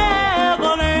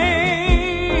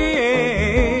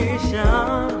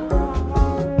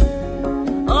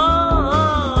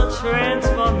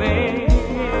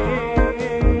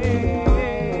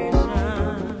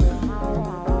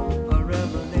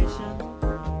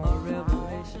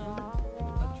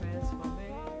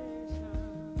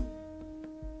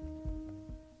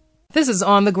This is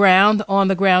On the Ground,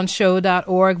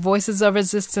 onthegroundshow.org, Voices of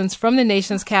Resistance from the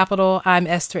nation's capital. I'm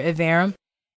Esther Iverem.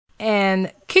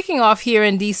 And kicking off here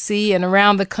in D.C. and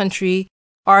around the country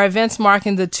are events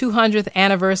marking the 200th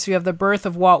anniversary of the birth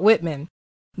of Walt Whitman.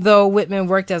 Though Whitman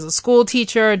worked as a school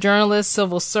teacher, journalist,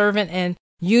 civil servant, and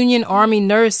Union Army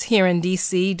nurse here in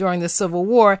D.C. during the Civil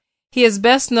War, he is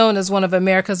best known as one of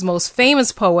America's most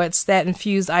famous poets that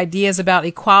infused ideas about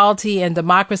equality and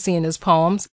democracy in his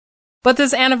poems. But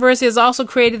this anniversary has also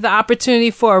created the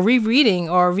opportunity for a rereading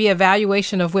or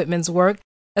reevaluation of Whitman's work,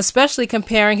 especially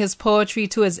comparing his poetry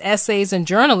to his essays and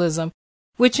journalism,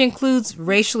 which includes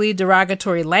racially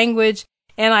derogatory language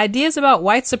and ideas about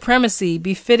white supremacy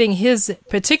befitting his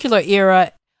particular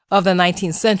era of the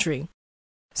 19th century.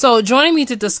 So joining me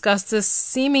to discuss this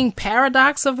seeming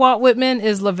paradox of Walt Whitman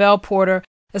is Lavelle Porter,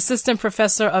 assistant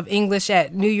professor of English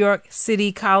at New York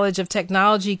City College of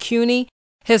Technology, CUNY.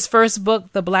 His first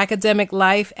book, The Blackademic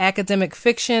Life, Academic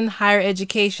Fiction, Higher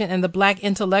Education, and the Black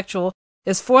Intellectual,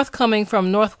 is forthcoming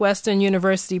from Northwestern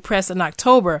University Press in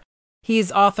October.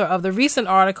 He's author of the recent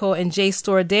article in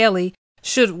JSTOR Daily,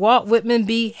 Should Walt Whitman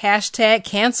Be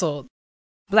 #Canceled?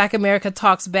 Black America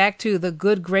talks back to the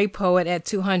good, great poet at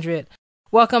 200.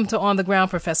 Welcome to On the Ground,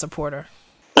 Professor Porter.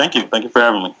 Thank you. Thank you for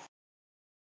having me.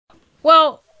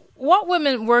 Well, Walt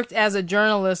Whitman worked as a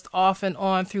journalist off and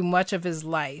on through much of his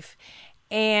life.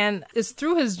 And it's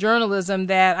through his journalism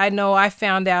that I know I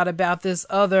found out about this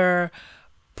other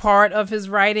part of his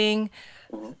writing.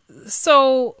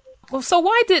 So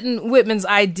why didn't Whitman's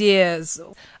ideas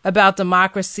about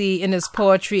democracy in his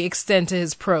poetry extend to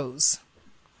his prose?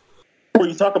 Well,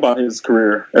 you talk about his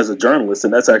career as a journalist,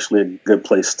 and that's actually a good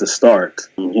place to start.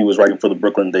 He was writing for the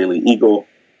Brooklyn Daily Eagle.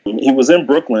 He was in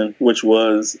Brooklyn, which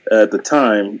was at the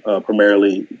time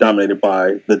primarily dominated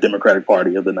by the Democratic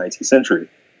Party of the 19th century.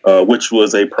 Which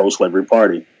was a pro-slavery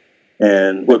party.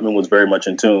 And Whitman was very much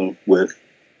in tune with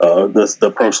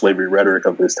the pro-slavery rhetoric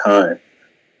of his time.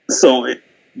 So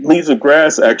Leaves of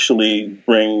Grass actually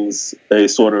brings a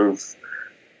sort of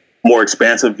more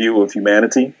expansive view of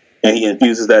humanity, and he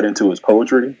infuses that into his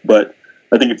poetry. But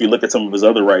I think if you look at some of his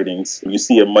other writings, you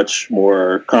see a much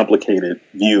more complicated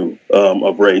view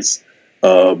of race,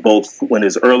 both when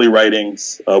his early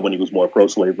writings, when he was more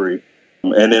pro-slavery,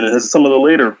 and then some of the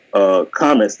later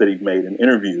comments that he made in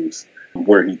interviews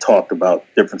where he talked about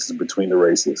differences between the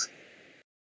races.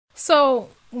 So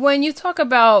when you talk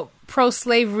about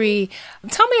pro-slavery,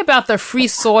 tell me about the Free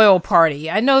Soil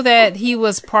Party. I know that he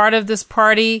was part of this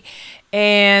party,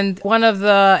 and one of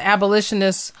the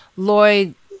abolitionists,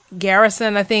 Lloyd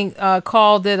Garrison, I think,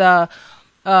 called it a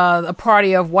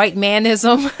party of white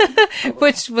manism,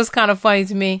 which was kind of funny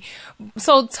to me.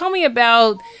 So tell me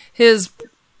about his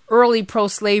early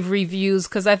pro-slavery views,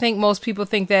 because I think most people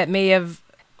think that may have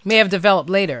developed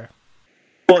later.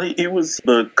 Well, he was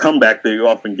the comeback that you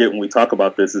often get when we talk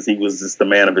about this is he was just the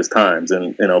man of his times,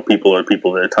 and people are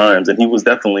people of their times, and he was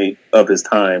definitely of his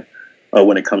time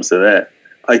when it comes to that.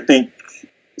 I think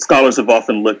scholars have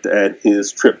often looked at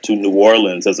his trip to New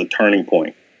Orleans as a turning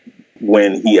point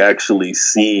when he actually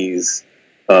sees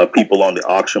people on the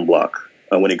auction block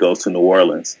when he goes to New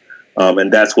Orleans,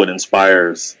 and that's what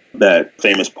inspires that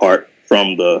famous part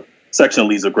from the section of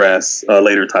Leaves of Grass,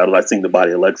 later titled I Sing the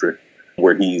Body Electric,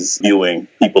 where he's viewing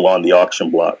people on the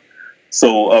auction block.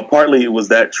 So partly it was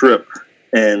that trip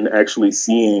and actually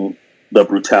seeing the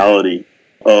brutality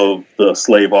of the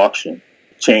slave auction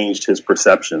changed his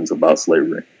perceptions about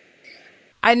slavery.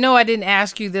 I know I didn't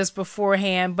ask you this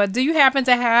beforehand, but do you happen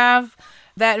to have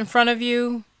that in front of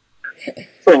you?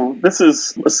 So this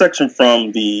is a section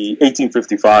from the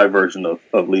 1855 version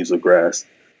of Leaves of Grass.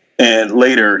 And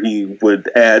later he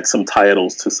would add some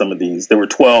titles to some of these. There were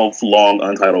 12 long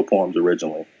untitled poems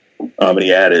originally. And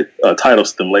he added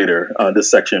titles to them later. This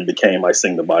section became I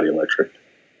Sing the Body Electric.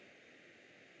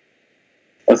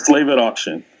 A slave at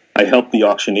auction, I help the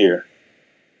auctioneer.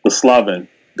 The Slaven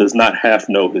does not half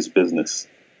know his business.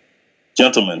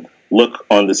 Gentlemen, look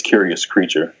on this curious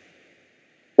creature.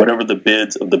 Whatever the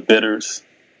bids of the bidders,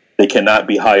 they cannot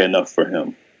be high enough for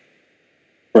him.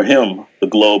 For him, the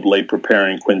globe lay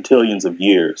preparing quintillions of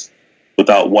years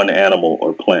without one animal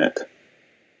or plant.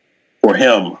 For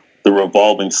him, the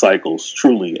revolving cycles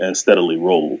truly and steadily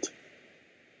rolled.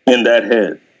 In that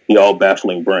head, the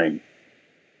all-baffling brain.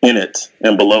 In it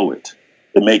and below it,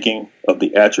 the making of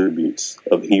the attributes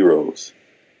of heroes.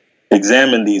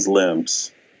 Examine these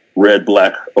limbs, red,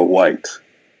 black, or white.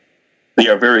 They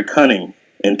are very cunning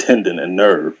in tendon and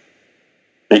nerve.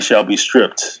 They shall be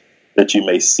stripped that you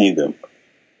may see them.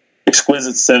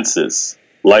 Exquisite senses,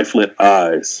 life-lit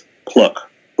eyes, pluck,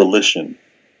 volition,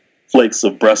 flakes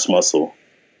of breast muscle,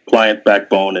 pliant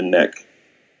backbone and neck,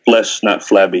 flesh not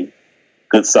flabby,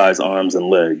 good-sized arms and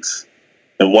legs,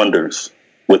 and wonders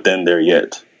within there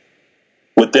yet.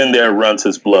 Within there runs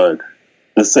his blood,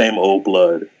 the same old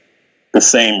blood, the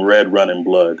same red running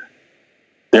blood.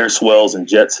 There swells and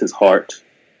jets his heart.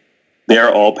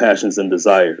 There all passions and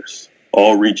desires,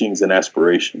 all reachings and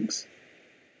aspirations.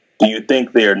 Do you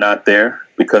think they are not there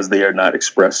because they are not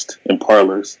expressed in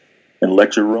parlors and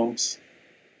lecture rooms?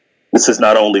 This is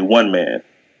not only one man.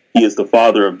 He is the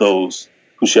father of those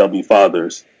who shall be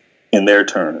fathers in their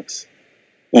turns.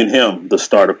 In him, the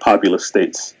start of populous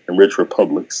states and rich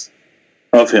republics.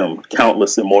 Of him,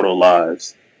 countless immortal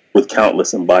lives with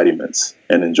countless embodiments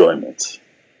and enjoyments.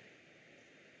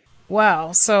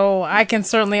 Wow. So I can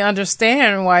certainly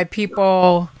understand why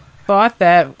people thought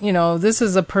that, this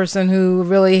is a person who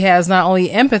really has not only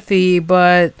empathy,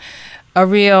 but a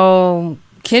real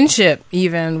kinship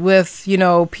even with,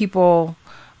 people,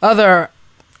 other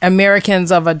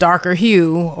Americans of a darker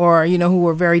hue or, who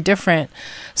were very different.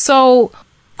 So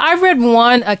I read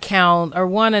one account or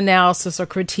one analysis or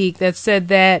critique that said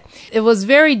that it was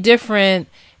very different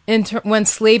when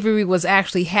slavery was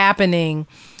actually happening,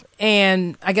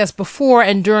 and I guess before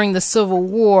and during the Civil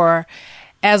War,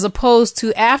 as opposed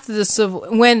to after the Civil,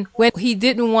 when he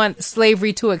didn't want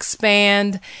slavery to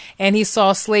expand and he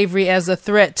saw slavery as a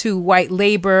threat to white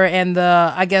labor and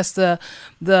the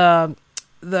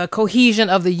cohesion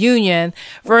of the Union,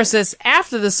 versus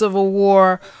after the Civil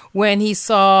War when he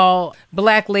saw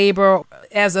black labor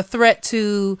as a threat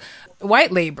to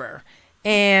white labor,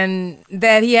 and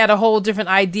that he had a whole different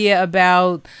idea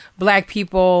about black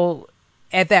people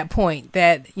at that point,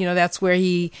 that, that's where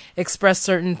he expressed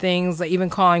certain things, like even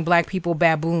calling black people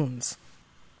baboons.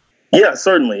 Yeah,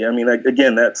 certainly. I mean,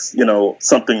 again, that's,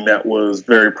 something that was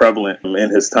very prevalent in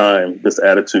his time, this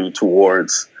attitude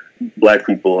towards black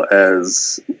people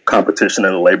as competition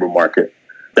in the labor market.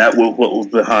 That was what was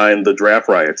behind the draft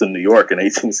riots in New York in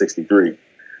 1863,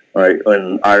 right?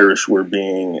 And Irish were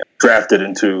being drafted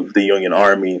into the Union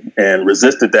Army and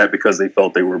resisted that because they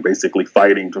felt they were basically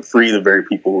fighting to free the very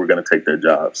people who were going to take their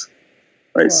jobs,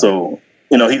 right? Wow. So,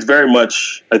 he's very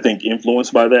much, I think,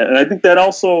 influenced by that. And I think that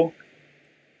also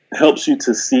helps you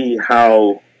to see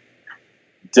how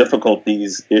difficult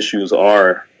these issues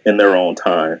are in their own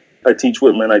time. I teach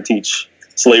Whitman, I teach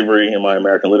slavery in my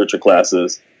American literature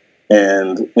classes,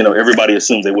 and, everybody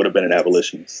assumes they would have been an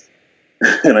abolitionist.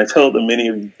 And I tell them many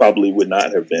of you probably would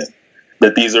not have been,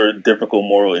 that these are difficult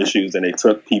moral issues, and they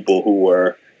took people who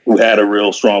had a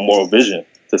real strong moral vision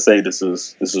to say this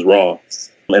is wrong.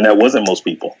 And that wasn't most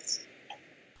people.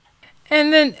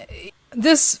 And then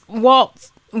this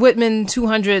Walt Whitman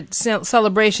 200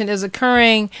 celebration is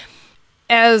occurring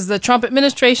as the Trump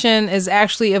administration is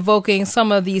actually evoking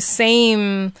some of these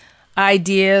same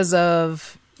ideas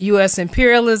of U.S.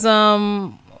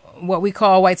 imperialism, what we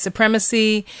call white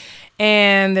supremacy,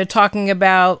 and they're talking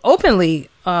about openly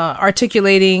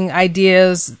articulating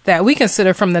ideas that we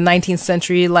consider from the 19th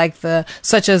century,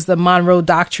 such as the Monroe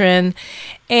Doctrine.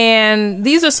 And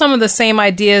these are some of the same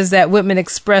ideas that Whitman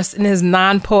expressed in his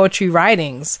non-poetry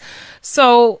writings.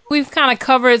 So we've kind of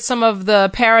covered some of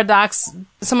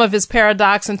his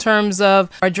paradox in terms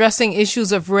of addressing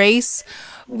issues of race.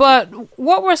 But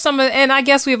what were and I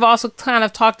guess we've also kind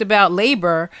of talked about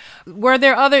labor. Were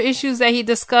there other issues that he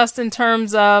discussed in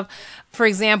terms of, for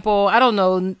example, I don't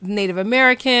know, Native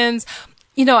Americans?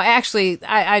 Actually,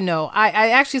 I know. I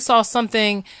actually saw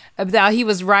something that he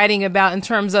was writing about in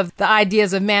terms of the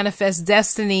ideas of manifest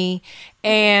destiny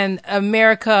and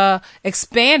America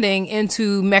expanding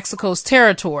into Mexico's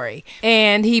territory.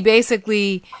 And he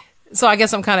basically... So I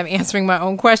guess I'm kind of answering my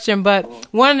own question, but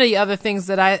one of the other things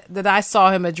that I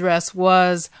saw him address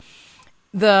was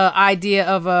the idea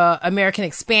of American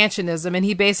expansionism. And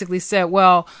he basically said,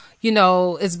 well,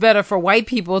 it's better for white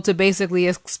people to basically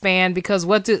expand because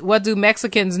what do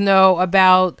Mexicans know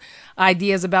about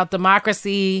ideas about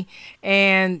democracy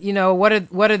and, what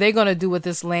are they going to do with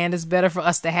this land? It's better for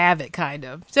us to have it, kind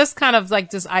of. Just kind of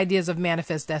like just ideas of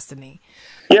manifest destiny.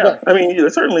 Yeah, I mean,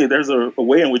 certainly there's a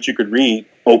way in which you could read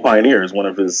O Pioneers, one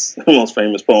of his most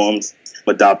famous poems,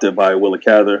 adopted by Willa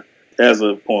Cather, as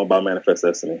a poem about manifest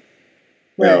destiny.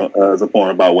 Right. As a poem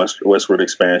about westward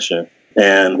expansion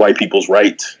and white people's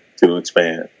right to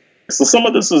expand. So some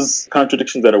of this is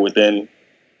contradictions that are within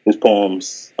his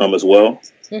poems as well.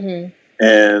 Mm-hmm.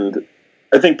 And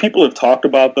I think people have talked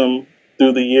about them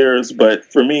through the years.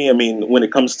 But for me, I mean, when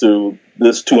it comes to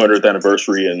this 200th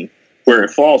anniversary and where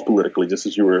it falls politically, just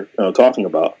as you were talking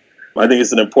about, I think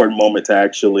it's an important moment to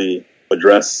actually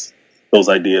address those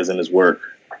ideas in his work.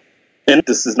 And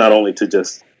this is not only to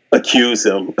just accuse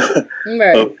him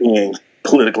right. of being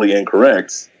politically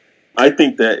incorrect, I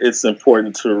think that it's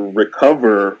important to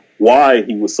recover why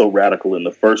he was so radical in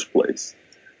the first place,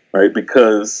 right?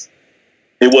 Because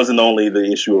it wasn't only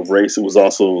the issue of race, it was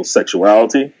also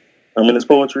sexuality in his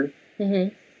poetry,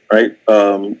 right?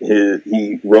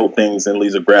 He wrote things in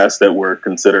Leaves of Grass that were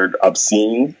considered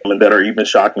obscene and that are even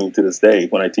shocking to this day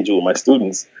when I teach it with my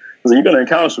students. So you're going to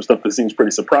encounter some stuff that seems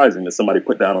pretty surprising that somebody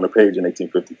put down on a page in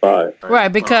 1855. Right,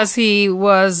 because he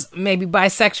was maybe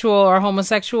bisexual or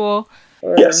homosexual?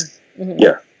 Yes,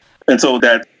 yeah. And so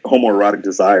that homoerotic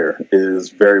desire is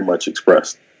very much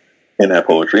expressed in that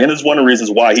poetry. And it's one of the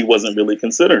reasons why he wasn't really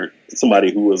considered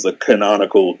somebody who was a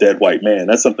canonical dead white man.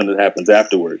 That's something that happens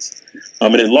afterwards.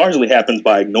 And it largely happens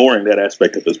by ignoring that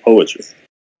aspect of his poetry.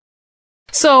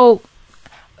 So,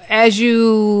 as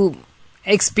you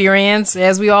experience,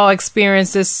 as we all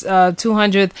experience this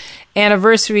 200th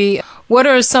anniversary, what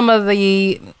are some of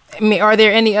are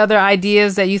there any other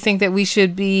ideas that you think that we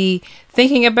should be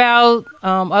thinking about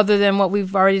other than what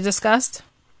we've already discussed?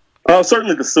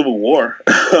 Certainly the Civil War.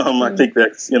 I think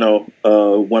that's,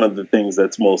 one of the things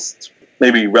that's most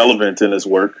maybe relevant in his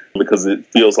work, because it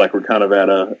feels like we're kind of at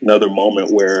another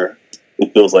moment where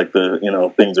it feels like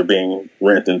things are being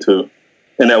rent into.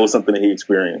 And that was something that he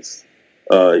experienced,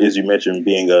 as you mentioned,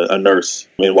 being a nurse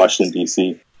in Washington,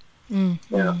 D.C.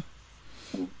 Mm-hmm. Yeah.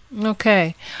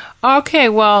 Okay.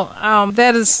 Well,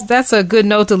 that's a good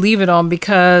note to leave it on,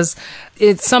 because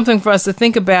it's something for us to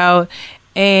think about,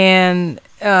 and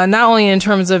not only in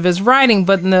terms of his writing,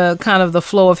 but in the kind of the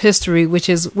flow of history, which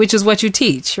is what you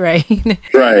teach, right?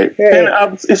 Right. And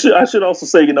I should also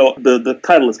say, the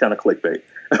title is kind of clickbait.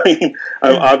 I mean,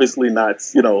 I'm obviously not,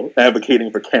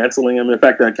 advocating for canceling him. In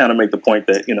fact, I kind of make the point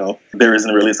that, there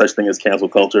isn't really such thing as cancel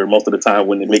culture. Most of the time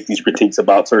when they make these critiques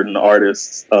about certain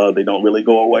artists, they don't really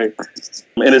go away.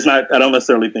 And it's not, I don't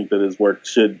necessarily think that his work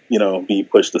should, be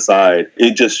pushed aside.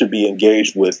 It just should be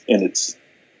engaged with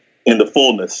in the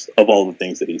fullness of all the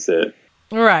things that he said.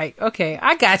 Right. Okay.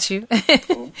 I got you.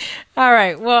 All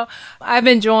right. Well, I've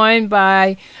been joined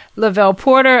by Lavelle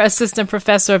Porter, Assistant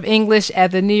Professor of English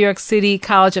at the New York City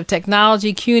College of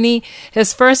Technology, CUNY.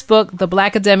 His first book, The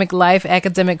Black Academic Life,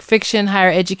 Academic Fiction,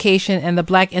 Higher Education, and the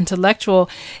Black Intellectual,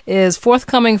 is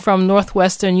forthcoming from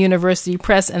Northwestern University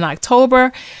Press in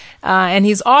October. And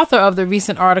he's author of the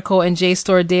recent article in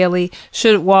JSTOR Daily,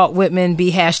 Should Walt Whitman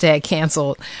Be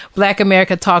 #canceled? Black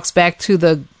America Talks Back to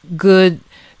the Good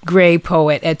Gray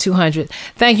Poet at 200.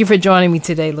 Thank you for joining me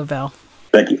today, Lavelle.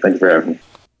 Thank you. Thank you for having me.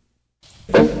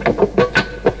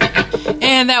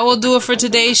 And that will do it for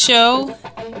today's show.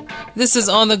 This is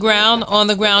On the Ground,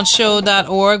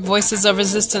 onthegroundshow.org, Voices of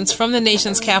Resistance from the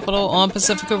nation's capital on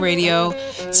Pacifica Radio.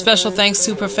 Special thanks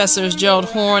to Professors Gerald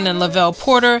Horne and Lavelle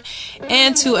Porter,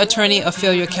 and to attorney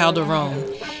Ophelia Calderon,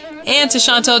 and to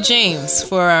Chantel James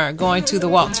for going to the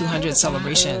Walt 200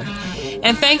 celebration.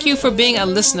 And thank you for being a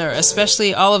listener,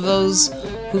 especially all of those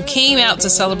who came out to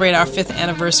celebrate our 5th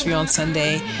anniversary on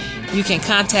Sunday. You can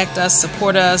contact us,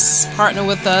 support us, partner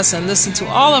with us, and listen to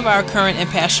all of our current and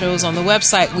past shows on the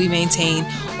website we maintain,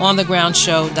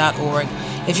 onthegroundshow.org.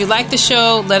 If you like the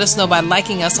show, let us know by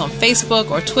liking us on Facebook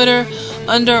or Twitter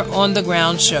under On the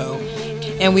Ground Show.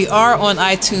 And we are on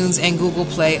iTunes and Google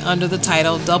Play under the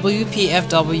title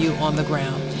WPFW On the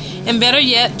Ground. And better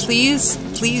yet, please,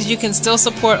 you can still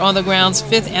support On the Ground's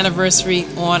 5th anniversary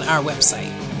on our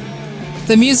website.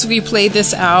 The music we played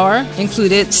this hour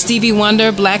included Stevie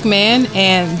Wonder, Black Man,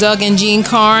 and Doug and Jean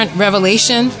Carn,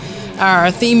 Revelation.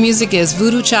 Our theme music is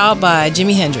Voodoo Child by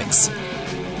Jimi Hendrix.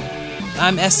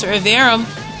 I'm Esther Averum.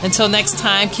 Until next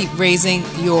time, keep raising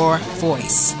your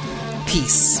voice.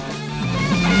 Peace.